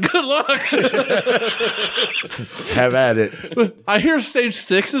just like, good luck. Have at it. I hear stage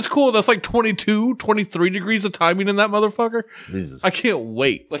 6 is cool. That's like 22, 23 degrees of timing in that motherfucker. Jesus. I can't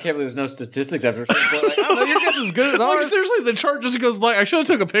wait. Like, there's no statistics after a certain point. Like, I don't know, your guess is as good as Like, ours. seriously, the chart just goes black. I should have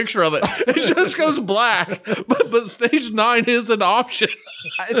took a picture of it. It just goes black. But stage 9 is an option.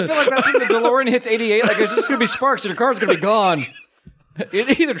 I feel like that's when the DeLorean hits 88. Like, there's just going to be sparks and your car's going to be gone.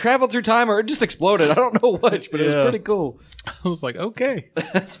 It either traveled through time or it just exploded. I don't know which, but it was Yeah. pretty cool. I was like, okay.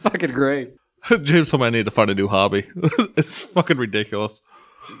 That's fucking great. James told me I need to find a new hobby. It's fucking ridiculous.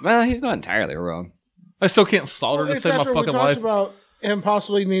 Well, he's not entirely wrong. I still can't solder to It's save my after we fucking talked life. about him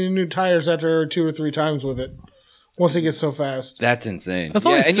possibly needing new tires after 2 or 3 times with it. Once it gets so fast. That's insane. That's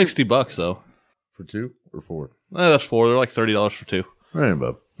only and you- $60 though. For 2 or 4? That's 4. They're like $30 for 2. All right,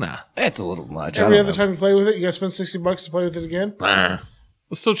 bub. Nah. That's a little much. Every I other don't know. time you play with it, you gotta spend $60 to play with it again.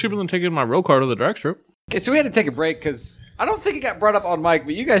 It's still cheaper than taking my road car to the drag strip. Okay, so we had to take a break because I don't think it got brought up on mic,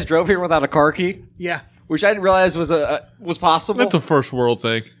 but you guys drove here without a car key, Yeah. which I didn't realize was possible. That's a first world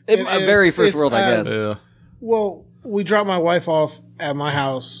thing. A It very is. first It's, world, I guess. Yeah. Well, we dropped my wife off at my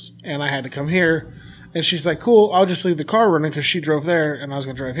house, and I had to come here. And she's like, cool, I'll just leave the car running because she drove there, and I was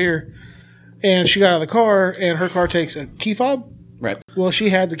going to drive here. And she got out of the car, and her car takes a key fob. Right. Well, she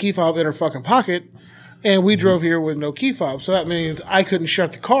had the key fob in her fucking pocket, and we drove here with no key fob. So that means I couldn't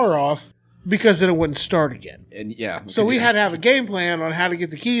shut the car off because then it wouldn't start again. And yeah. So we had to have a game plan on how to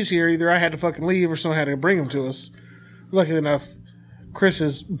get the keys here. Either I had to fucking leave or someone had to bring them to us. Luckily enough,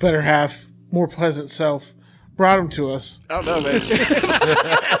 Chris's better half, more pleasant self, brought them to us. I don't know, man.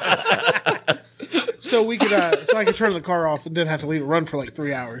 So we could, so I could turn the car off and didn't have to leave it run for like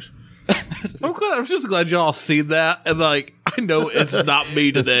 3 hours. I'm just glad y'all see that, and like I know it's not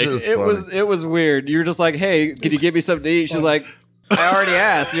me today. It's it was weird. You were just like, hey, can you give me something to eat? She's like, I already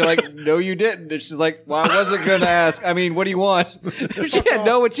asked. You're like, no, you didn't. And she's like, well, I wasn't going to ask. I mean, what do you want? She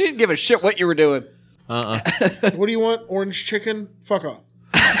didn't give a shit what you were doing. What do you want? Orange chicken? Fuck off.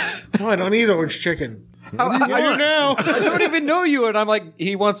 No, I don't eat orange chicken. I do now. I don't even know you. And I'm like,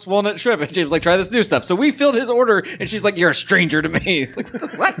 he wants walnut shrimp. And James like, try this new stuff. So we filled his order, and she's like, you're a stranger to me. Like,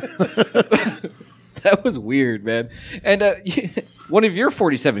 what? That was weird, man. And one of your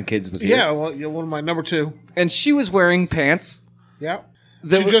 47 kids was here. Yeah, well, one of my number 2. And she was wearing pants. Yeah.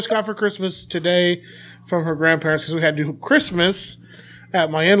 That She just got for Christmas today from her grandparents because we had to do Christmas at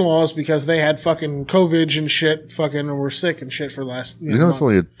my in-laws because they had fucking COVID and shit fucking and were sick and shit for the last You know, month. it's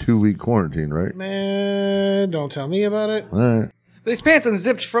only a 2-week quarantine, right? Man, don't tell me about it. All right. These pants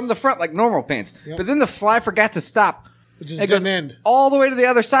unzipped from the front like normal pants. But then the fly forgot to stop. It just It goes didn't end. all the way to the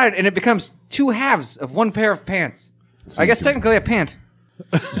other side, and it becomes 2 halves of one pair of pants. I guess technically a pant.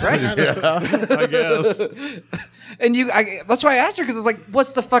 Right? I guess. And that's why I asked her, because it's like,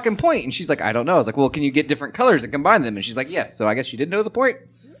 what's the fucking point? And she's like, I don't know. I was like, well, can you get different colors and combine them? And she's like, yes. So I guess she didn't know the point.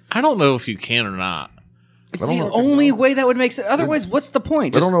 I don't know if you can or not. It's the only way that would make sense. Otherwise, what's the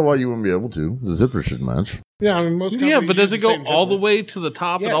point? I don't know why you wouldn't be able to. The zipper should match. Yeah, I mean, most Yeah, companies but does use it go same all the zipper. way to the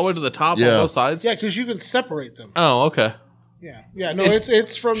top and all the way Yes. to the top Yeah. on both sides? Yeah, because you can separate them. Oh, okay. Yeah, yeah. No,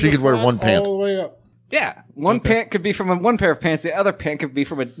 it's from She the could wear front one pant. all the way up. Yeah. One pant could be from one pair of pants. The other pant could be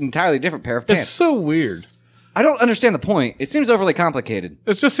from an entirely different pair of It's pants. so weird. I don't understand the point. It seems overly complicated.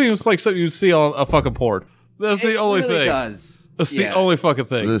 It just seems like something you'd see on a fucking porn. That's the only really thing. Does. That's the only fucking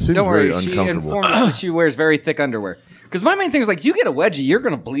thing. It seems Don't very worry, she uncomfortable. informed us that she wears very thick underwear. Because my main thing is like, you get a wedgie, you're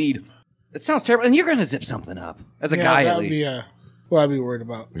going to bleed. It sounds terrible, and you're going to zip something up. As a guy, that at would least. be what I'd be worried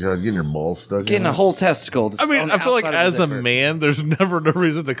about. Yeah, getting your balls stuck Getting in a it. whole testicle. Just I mean, on the I feel like outside of as the a zipper. man, there's never no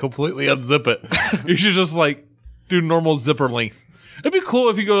reason to completely unzip it. You should just like do normal zipper length. It'd be cool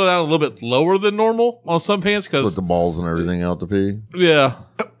if you go down a little bit lower than normal on some pants Put because the balls and everything out to pee. yeah,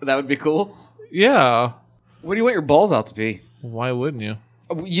 That would be cool. yeah. What do you want your balls out to be? Why wouldn't you?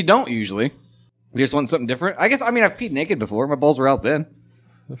 You don't usually. You just want something different. I guess, I've peed naked before. My balls were out then.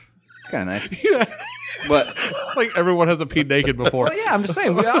 It's kind of nice. Yeah, But, like everyone has a peed naked before. well, yeah, I'm just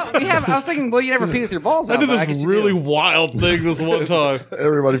saying. We have. I was thinking, well, you never pee with your balls out. I did but I guess this you really do. wild thing this one time.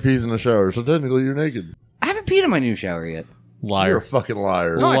 Everybody pees in the shower, so technically you're naked. I haven't peed in my new shower yet. You're Liar. a fucking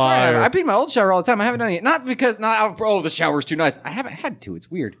liar. No, I swear I Liar. haven't. I peed in my old shower all the time. I haven't done it yet. Not because, the shower's too nice. I haven't had to. It's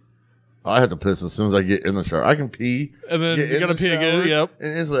weird. I have to piss as soon as I get in the shower. I can pee, And then get you in gotta the pee again. shower, Yep,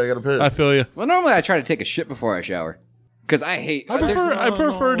 and instantly I gotta piss. I feel you. Well, normally I try to take a shit before I shower. Because I hate... I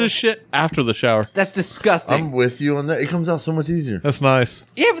prefer to shit after the shower. That's disgusting. I'm with you on that. It comes out so much easier. That's nice.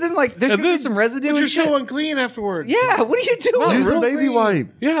 Yeah, but then, there's And going to be then- some residue But and you're shit. so unclean afterwards. Yeah, what are you doing? Use a real baby clean. wipe.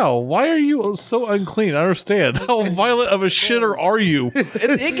 Yeah, why are you so unclean? I understand. How violent of a shitter are you?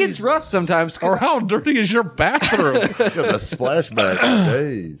 It gets rough sometimes. 'cause Or how dirty is your bathroom? Got the splashback for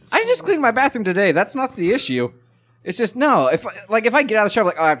days. I just cleaned my bathroom today. That's not the issue. It's just, no. If I get out of the shower,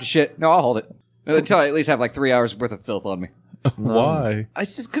 like, oh, I have to shit. No, I'll hold it. Until I at least have 3 hours worth of filth on me. Why?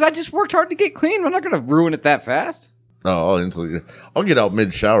 It's just because I just worked hard to get clean. I'm not going to ruin it that fast. Oh, I'll get out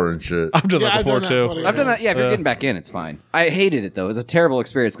mid shower and shit. I've done Yeah, that I've before done that too. plenty of I've done times. that. Yeah, if you're getting back in, it's fine. I hated it, though. It was a terrible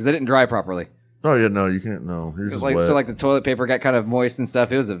experience because I didn't dry properly. Oh yeah, no, you can't. No, you're just Like, wet. so, the toilet paper got kind of moist and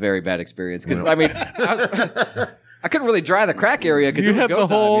stuff. It was a very bad experience because, I couldn't really dry the crack area because You had the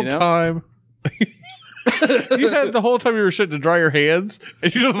whole time. You had the whole time you were shitting to dry your hands,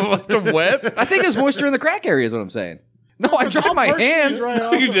 and you just left them wet. I think there's moisture in the crack area is what I'm saying. No, I dried my Partially hands. dry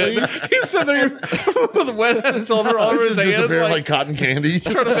off You at did. least. He said there with wet ass still all over his This is hands, disappearing like, like cotton candy.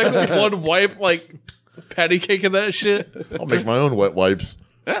 trying to make one wipe, like patty cake and that shit. I'll make my own wet wipes.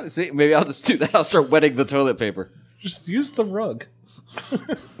 Yeah, see, maybe I'll just do that. I'll start wetting the toilet paper. Just use the rug.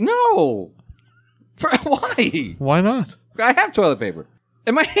 No. Why? Why not? I have toilet paper.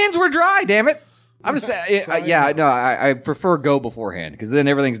 And my hands were dry, damn it. I'm just saying, I prefer go beforehand because then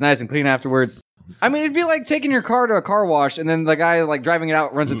everything's nice and clean afterwards. I mean, it'd be like taking your car to a car wash and then the guy driving it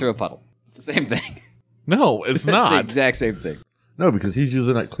out runs it through a puddle. It's the same thing. No, it's It's the not. exact same thing. No, because he's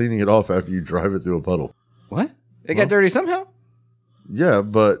using that cleaning it off after you drive it through a puddle. What? It got dirty somehow? Yeah,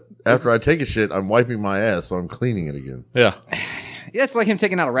 but after I take a shit, I'm wiping my ass, so I'm cleaning it again. Yeah. Yeah, it's like him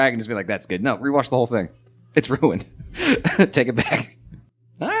taking out a rag and just be like, that's good. No, rewash the whole thing. It's ruined. Take it back.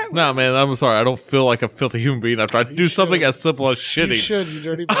 All right. Nah, man, I'm sorry. I don't feel like a filthy human being after I do something as simple as You shitting. should, you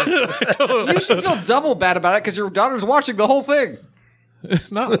dirty bastard. You should feel double bad about it because your daughter's watching the whole thing.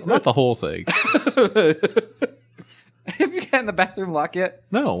 Not the whole thing. Have you gotten the bathroom lock yet?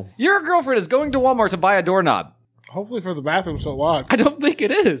 No. Your girlfriend is going to Walmart to buy a doorknob. Hopefully for the bathroom so locked. I don't think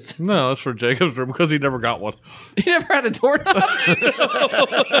it is. No, that's for Jacob's room because he never got one. You never had a doorknob?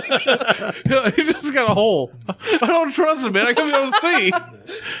 He's just got a hole. I don't trust him, man. I can't be able to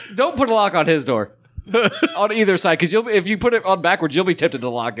see. Don't put a lock on his door. On either side, because if you put it on backwards, you'll be tempted to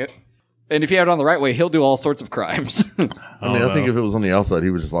lock it. And if you have it on the right way, he'll do all sorts of crimes. I think if it was on the outside, he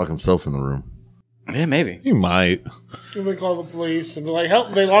would just lock himself in the room. Yeah, maybe. He might. You would call the police and be like, help,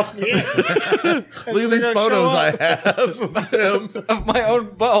 they locked me in. Look at these photos I have of him. Of my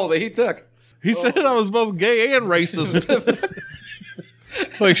own butthole that he took. He said I was both gay and racist.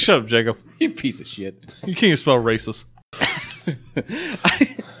 Like, shut up, Jacob. You piece of shit. You can't spell racist.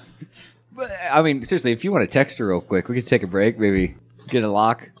 But, I mean, seriously, if you want to text her real quick, we could take a break, maybe get a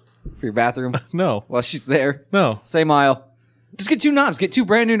lock for your bathroom No. while she's there. No. Same aisle. Just get 2 knobs. Get 2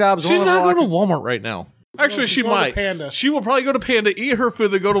 brand new knobs. She's one not on going the to Walmart right now. Actually, she's she going to might. Panda. She will probably go to Panda, eat her food,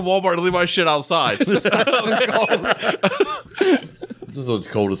 then go to Walmart and leave my shit outside. Just so it's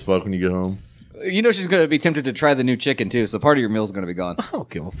cold as fuck when you get home. You know she's going to be tempted to try the new chicken, too, so part of your meal's going to be gone. I don't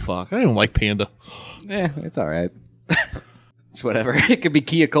give a fuck. I don't like Panda. Yeah, it's all right. It's whatever. It could be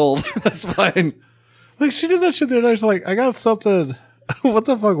Kia Cold. That's fine. Like, she did that shit the other night. She's like, I got something. What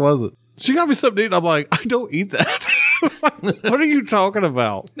the fuck was it? She got me something to eat. And I'm like, I don't eat that. It's like, what are you talking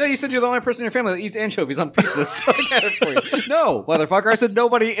about? No, you said you're the only person in your family that eats anchovies on pizza, so I got it for you. No, motherfucker. I said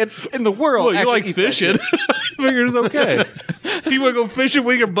nobody in the world Well, you actually like eats that fishing. Figured it's okay. You want to go fishing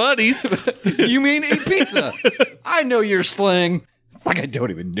with your buddies. shit. You mean eat pizza? I know your slang. It's like I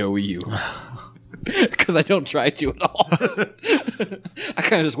don't even know you. Because I don't try to at all. I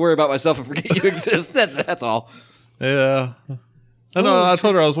kind of just worry about myself and forget you exist. That's all. Yeah. I know. I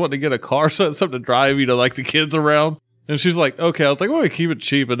told her I was wanting to get a car, so it's something to drive, like the kids around. And she's like, okay. I was like, well, keep it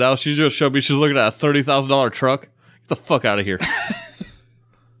cheap. And now she's just showed me she's looking at a $30,000 truck. Get the fuck out of here.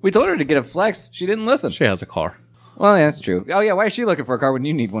 We told her to get a Flex. She didn't listen. She has a car. Well, yeah, that's true. Oh, yeah. Why is she looking for a car when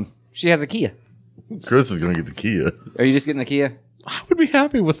you need one? She has a Kia. Chris is going to get the Kia. Are you just getting the Kia? I would be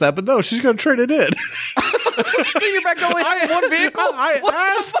happy with that, but no, she's going to trade it in. So you're back to only having one vehicle?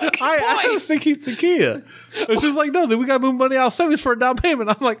 I asked to keep the Kia. And she's like, no, then we got to move money out of savings for a down payment.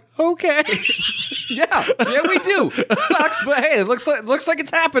 I'm like, okay. Yeah, we do. It sucks, but hey, it looks like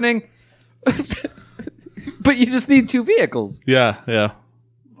it's happening. But you just need 2 vehicles. Yeah.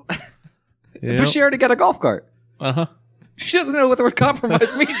 But she already got a golf cart. Uh-huh. She doesn't know what the word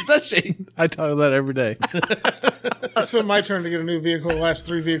compromise means, does she? I tell her that every day. It's been my turn to get a new vehicle. The last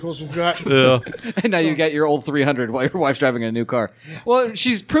 3 vehicles we've got. Yeah. And now you got your old 300 while your wife's driving a new car. Well,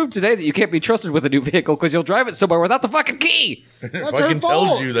 she's proved today that you can't be trusted with a new vehicle because you'll drive it somewhere without the fucking key. That's Fucking her fault.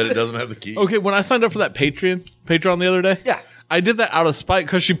 tells you that it doesn't have the key. Okay, when I signed up for that Patreon the other day, Yeah. I did that out of spite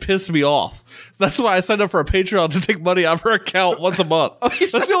because she pissed me off. That's why I signed up for a Patreon to take money out of her account once a month. you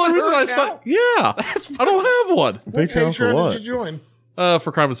That's the signed only up for reason her I signed. account? Yeah, I don't have one. Patreon for Patreon what? did you join?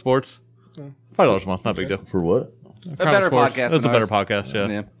 For Crime and Sports, $5 a month, not a big deal. For what? A better podcast. That's than a better ours. podcast. Yeah.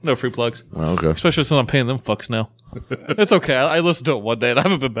 Yeah. No free plugs. Oh, okay. Especially since I'm paying them fucks now. It's okay. I listened to it one day and I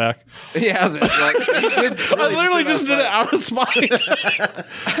haven't been back. Yeah, how's it? Like, you did I literally just did it out of spite.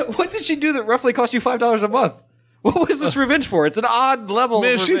 What did she do that roughly cost you $5 a month? What was this revenge for? It's an odd level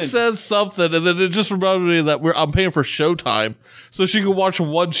Man, of she revenge. says something, and then it just reminded me that I'm paying for Showtime, so she can watch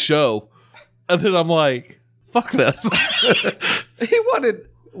one show. And then I'm like, fuck this. He wanted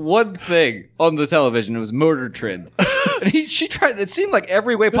one thing on the television. It was Murder Trend. And she tried, it seemed like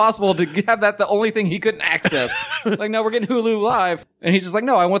every way possible to have that the only thing he couldn't access. Like, no, we're getting Hulu Live. And he's just like,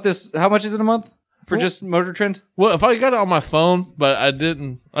 no, I want this. How much is it a month for just Murder Trend? Well, if I got it on my phone, but I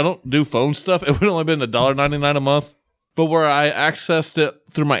don't do phone stuff, it would only been $1.99 a month. But where I accessed it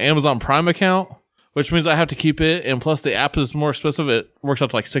through my Amazon Prime account, which means I have to keep it, and plus the app is more expensive, it works out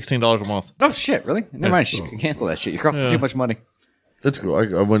to like $16 a month. Oh, shit, really? Never mind. She can cancel that shit. You're costing too much money. It's cool.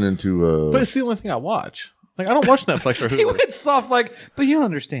 I went into. But it's the only thing I watch. Like, I don't watch Netflix or He Hulu. went soft like, but you don't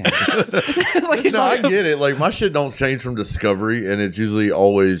understand. Like, he's No, I not, get it. Like, my shit don't change from Discovery, and it's usually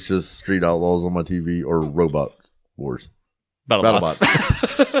always just Street Outlaws on my TV or Robot Wars. BattleBots.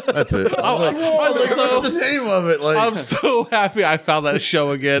 That's it. What's the name of it? Like, I'm so happy I found that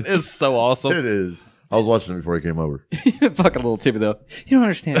show again. It's so awesome. it is. I was watching it before I came over. fucking little Timmy, though. You don't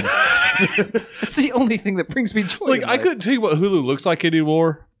understand. It's the only thing that brings me joy. Like, in I life. couldn't tell you what Hulu looks like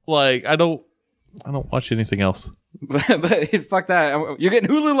anymore. Like, I don't watch anything else. but fuck that. You're getting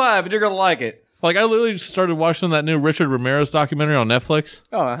Hulu Live and you're going to like it. Like, I literally just started watching that new Richard Ramirez documentary on Netflix.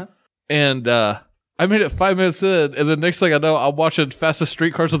 Oh, uh-huh. And I made it 5 minutes in, and the next thing I know, I'm watching Fastest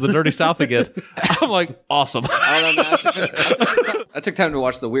Streetcars of the Dirty South again. I'm like, awesome. I took time to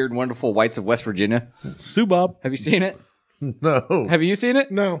watch The Weird and Wonderful Whites of West Virginia. Sue Bob. Have you seen it? No. Have you seen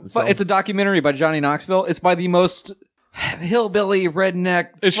it? No. But it's a documentary by Johnny Knoxville. It's by the most hillbilly, redneck.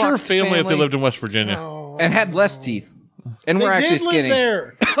 It's your fucked family if they lived in West Virginia. Oh. and had less teeth. And They we're actually did live skinny.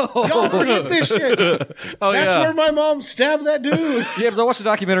 there. Y'all forget this shit. Oh, That's yeah. where my mom stabbed that dude. Yeah, because I watched a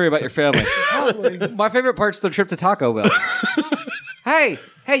documentary about your family. Probably. My favorite part's the trip to Taco Bell. Hey,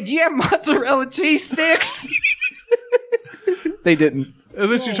 do you have mozzarella cheese sticks? They didn't.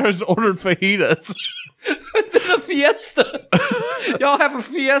 And then she tries to order fajitas. A fiesta. Y'all have a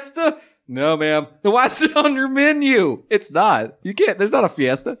fiesta? No, ma'am. Then why is it on your menu? It's not. You can't. There's not a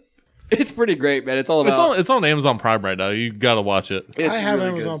fiesta. It's pretty great, man. It's all about. It's on Amazon Prime right now. You gotta watch it. It's I have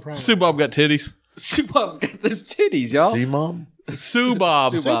really Amazon good. Prime. Sue Bob got titties. Sue Bob's got the titties, y'all. See, Mom? Sue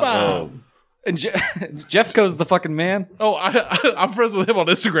Bob. Sue Bob. Bob. And Jeffco's the fucking man. Oh, I'm friends with him on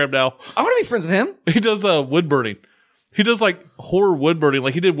Instagram now. I want to be friends with him. He does wood burning. He does like horror wood burning.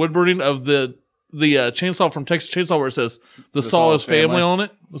 Like he did wood burning of the chainsaw from Texas Chainsaw where it says the saw is family on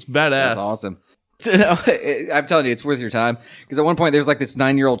it. It's badass. That's awesome. I'm telling you, it's worth your time. Because at one point, there's like this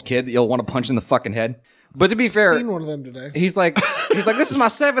 9-year-old kid that you'll want to punch in the fucking head. But to be fair, Seen one of them today. he's like, this is my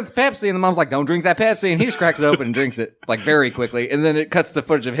 7th Pepsi. And the mom's like, don't drink that Pepsi. And he just cracks it open and drinks it like very quickly. And then it cuts to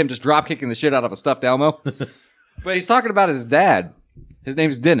footage of him just drop kicking the shit out of a stuffed Elmo. But he's talking about his dad. His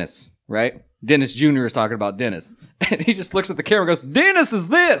name's Dennis, right? Dennis Jr. is talking about Dennis. And he just looks at the camera and goes, Dennis is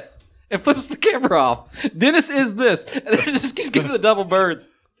this. And flips the camera off. Dennis is this. And then just keeps giving the double birds.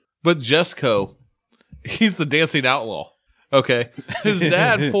 But Jesco, he's the dancing outlaw. Okay. His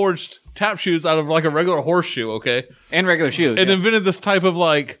dad forged tap shoes out of like a regular horseshoe, okay? And regular shoes. And yes. invented this type of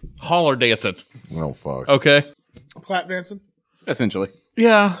like holler dancing. Oh, fuck. Okay. Clap dancing, Essentially.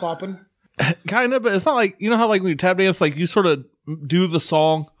 Yeah. clopping. Kind of, but it's not like, you know how like when you tap dance, like you sort of do the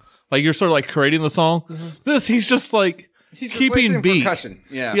song, like you're sort of like creating the song. This, he's just like He's keeping replacing beat. percussion.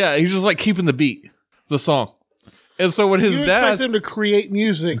 Yeah. Yeah, he's just like keeping the beat, the song. And so when his You expect dad, them to create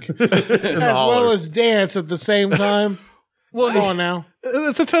music as well as dance at the same time? well, Come on now.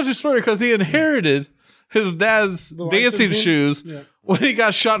 it's a touching story because he inherited his dad's dancing licensing? shoes Yeah. when he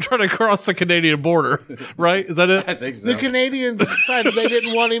got shot trying to cross the Canadian border. Right? Is that I it? think so. The Canadians decided they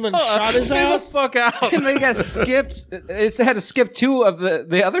didn't want him and shot his Stay the ass. fuck out. And they got skipped. It had to skip 2 of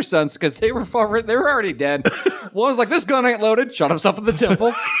the other sons because they were already dead. One was like, "This gun ain't loaded." Shot himself in the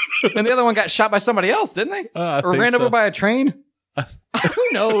temple, and the other one got shot by somebody else, didn't they? I Or think ran over so. by a train. Who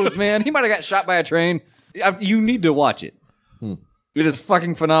knows, man? He might have got shot by a train. You need to watch it. It is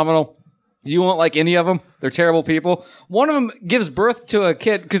fucking phenomenal. You won't like any of them. They're terrible people. One of them gives birth to a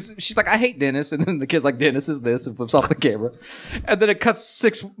kid because she's like, "I hate Dennis," and then the kid's like, "Dennis is this," and flips off the camera. And then it cuts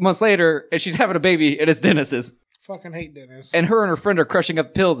 6 months later, and she's having a baby, and it's Dennis's. Fucking hate Dennis. And her and her friend are crushing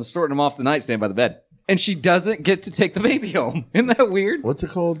up pills and sorting them off the nightstand by the bed. And she doesn't get to take the baby home. Isn't that weird? What's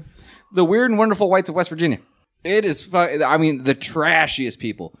it called? The Weird and Wonderful Whites of West Virginia. It is, I mean, the trashiest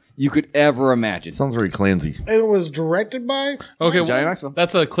people you could ever imagine. Sounds very clansy. And it was directed by. Okay, Johnny well, Knoxville.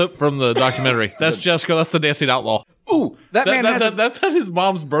 that's a clip from the documentary. That's Jessica. That's the dancing outlaw. Ooh, that man has a- That's at his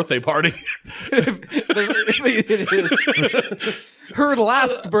mom's birthday party. it is. Her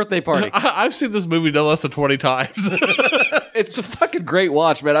last birthday party. I've seen this movie no less than 20 times. It's a fucking great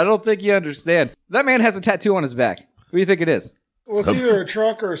watch, man. I don't think you understand. That man has a tattoo on his back. What do you think it is? Well, it's either a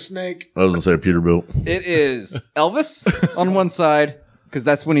truck or a snake. I was going to say Peterbilt. It is Elvis on one side, because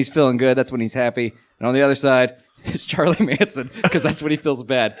that's when he's feeling good. That's when he's happy. And on the other side, it's Charlie Manson, because that's when he feels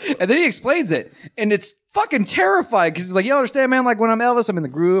bad. And then he explains it. And it's fucking terrifying, because he's like, "You understand, man? Like, when I'm Elvis, I'm in the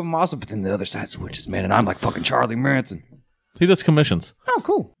groove. I'm awesome. But then the other side switches, man. And I'm like fucking Charlie Manson." He does commissions. Oh,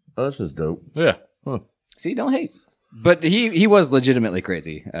 cool. Oh, that's just dope. Yeah. See, don't hate. But he was legitimately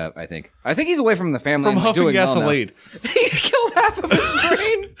crazy, I think. I think he's away from the family. From and, like, huffing doing well now. gasoline. He killed half of his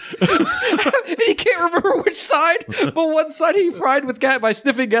brain. And he can't remember which side. But one side he fried with by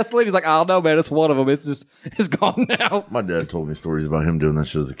sniffing gasoline. He's like, "I don't know, man. It's one of them. It's gone now." My dad told me stories about him doing that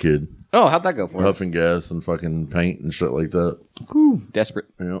shit as a kid. Oh, how'd that go for him? Huffing gas and fucking paint and shit like that. Ooh, desperate.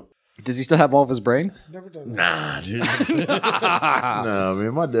 Yeah. Does he still have all of his brain? Never done that. Nah, dude. No,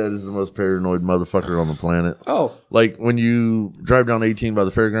 man, my dad is the most paranoid motherfucker on the planet. Oh, Like when you drive down 18 by the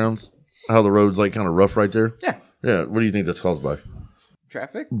fairgrounds, how the road's like kind of rough right there. yeah. Yeah, what do you think that's caused by?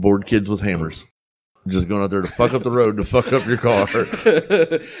 Traffic? Bored kids with hammers. Just going out there to fuck up the road to fuck up your car.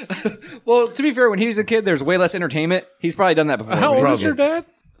 Well, to be fair, when he was a kid, there's way less entertainment. He's probably done that before. How old is Probably. your dad?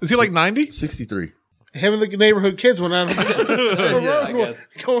 Is he like 90? 63. Him and the neighborhood kids went out on the road I guess.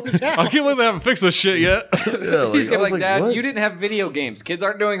 going to I town. can't believe they haven't fixed this shit yet. Yeah, He's I gonna was be like, "Dad, what? you didn't have video games. Kids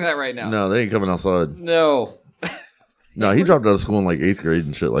aren't doing that right now." No, they ain't coming outside. No. No, he dropped out of school in like 8th grade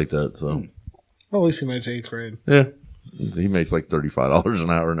and shit like that. So, Well, at least he made it to 8th grade. yeah. He makes like $35 an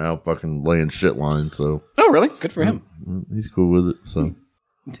hour now fucking laying shit lines. So, Oh, really? Good for him. he's cool with it. So,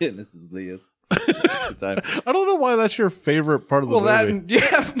 This is Leah's. I don't know why that's your favorite part of the Well, that movie. and you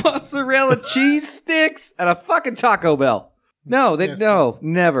have mozzarella cheese sticks and a fucking Taco Bell. No, Yes. no,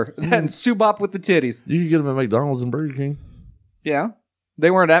 never. That and Subop with the titties. you could get them at McDonald's and Burger King. Yeah, they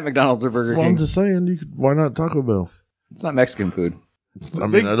weren't at McDonald's or Burger Well, King. I'm just saying, why not Taco Bell? It's not Mexican food. I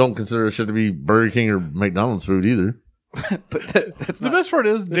mean, I don't consider it shit to be Burger King or McDonald's food either. But that's The not. best part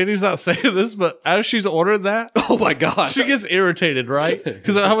is, Danny's not saying this, but as she's ordered that, Oh my god! she gets irritated, right?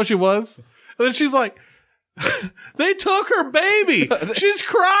 Because of how much she was. And then she's like, "They took her baby. She's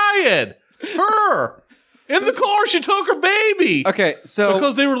crying. Her. In the car, she took her baby." Okay, so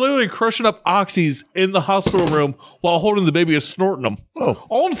Because they were literally crushing up oxys in the hospital room while holding the baby and snorting them. Oh.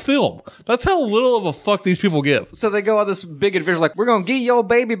 On film. That's how little of a fuck these people give. they go on this big adventure, like, "We're gonna get your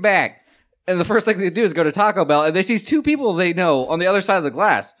baby back." And the first thing they do is go to Taco Bell, and they see 2 people they know on the other side of the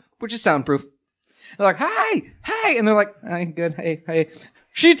glass, which is soundproof. They're like, "Hi," and they're like, "Hi, good, hey."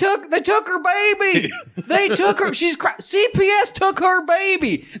 They took her baby. They took her. She's CPS took her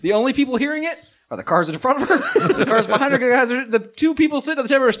baby. The only people hearing it are the cars in front of her, the cars behind her. The 2 people sitting at the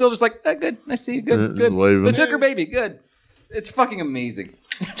table are still just like, "Good, nice to see you, good, Just good." waving. They took her baby, good. It's fucking amazing.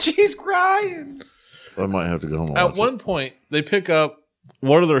 She's crying. I might have to go home and At watch one point, they pick up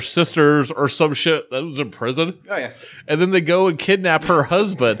one of their sisters or some shit that was in prison. Oh yeah. And then they go and kidnap her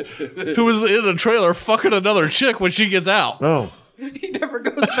husband, who was in a trailer fucking another chick when she gets out. it. Oh, He never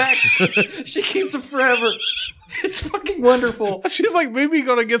goes back. She keeps them forever. It's fucking wonderful. She's like, maybe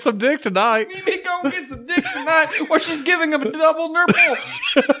gonna get some dick tonight. Maybe go get some dick tonight, or she's giving him a double nurple.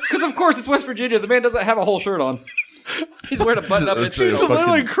 Because of course it's West Virginia. The man doesn't have a whole shirt on. He's wearing a button-up. That's She's fucking-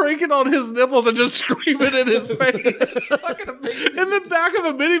 literally cranking on his nipples and just screaming in his face. It's fucking amazing. In the back of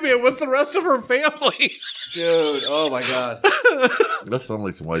a minivan with the rest of her family. Dude, oh my god. That sounds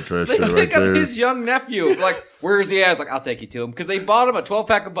like some white trash They shit right pick up there. his young nephew. Like, where is he at? He's like, I'll take you to him. Because they bought him a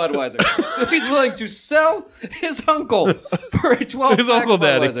 12-pack of Budweiser. So he's willing to sell his uncle for a 12-pack His Uncle of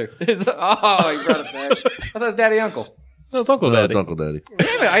Daddy. Budweiser. He brought it back. I thought it was Daddy Uncle. That's Uncle No, Daddy. it's Uncle Daddy.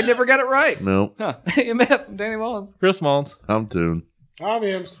 Damn it, I never got it right. No, Huh. You met Danny Mullins. Chris Mullins. I'm tuned.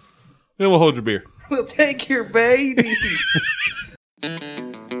 Yams. Then we'll hold your beer. We'll take your baby.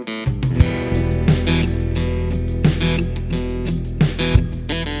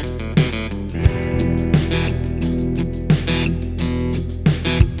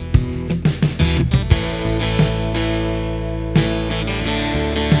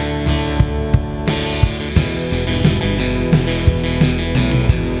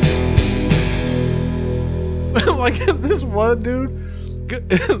 Like this one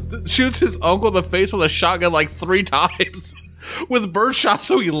dude shoots his uncle in the face with a shotgun like 3 times with birdshot,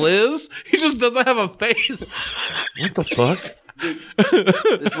 so he lives. He just doesn't have a face. What the fuck?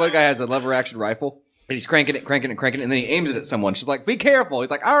 This one guy has a lever action rifle. And he's cranking it, and then he aims it at someone. She's like, be careful.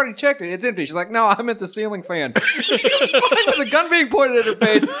 He's like, I already checked it. It's empty. She's like, no, I meant the ceiling fan. She was fine with the gun being pointed at her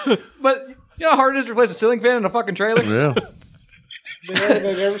face. But you know how hard it is to replace a ceiling fan in a fucking trailer? Yeah. They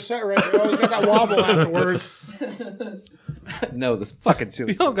never set right. They always got that wobble afterwards. No, this fucking ceiling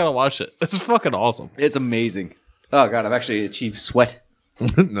You don't gotta watch it. It's fucking awesome. It's amazing. Oh, God, I've actually achieved sweat.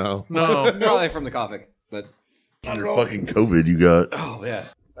 No. No. Probably from the coughing. But, Your fucking COVID you got. oh, yeah.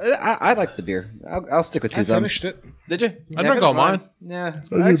 I like the beer. I'll stick with 2 I thumbs. finished it. Did you? I drank all mine. Yeah.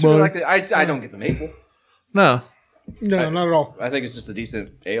 I I did actually mine. like it. I don't get the maple. No. No, not at all. I think it's just a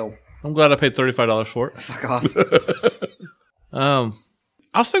decent ale. I'm glad I paid $35 for it. Fuck off.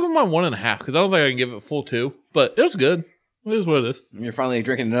 I'll stick with my 1.5 because I don't think I can give it full 2, but it was good. It is what it is. You're finally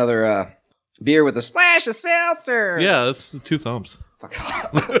drinking another beer with a splash of seltzer. Yeah, that's 2 thumbs. Fuck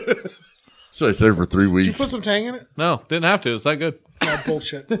off. So I saved for 3 Did you weeks. put some tang in it? No, didn't have to. It's that good. No,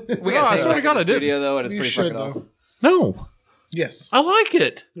 bullshit. We No, got I to swear to God, I the did. studio though, and it's You pretty should, fucking though. awesome. No, Yes. I like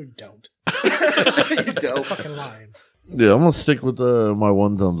it. You don't. You dope. Fucking lying. Yeah, I'm gonna stick with my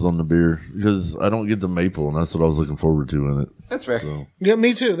 1 thumbs on the beer because I don't get the maple, and that's what I was looking forward to in it. That's fair. So Yeah,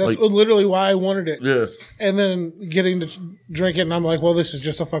 me too. That's Like- literally why I wanted it. yeah, And then getting to drink it, and I'm like, well, this is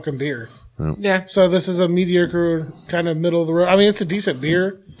just a fucking beer. Yeah. So this is a mediocre, kind of middle of the road. I mean, it's a decent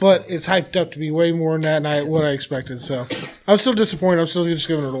beer, but it's hyped up to be way more than what I expected. So I'm still disappointed. I'm still just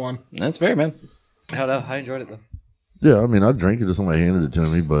giving it a 1. That's fair, man. I enjoyed it though. yeah. I mean, I drank it if somebody handed it to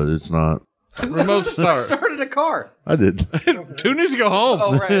me, but it's not. Remote start. Started a car. I did. 2 needs to go home.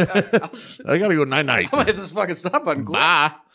 Oh right. I gotta go night night. I'm gonna hit this fucking stop button. Quick. Bye.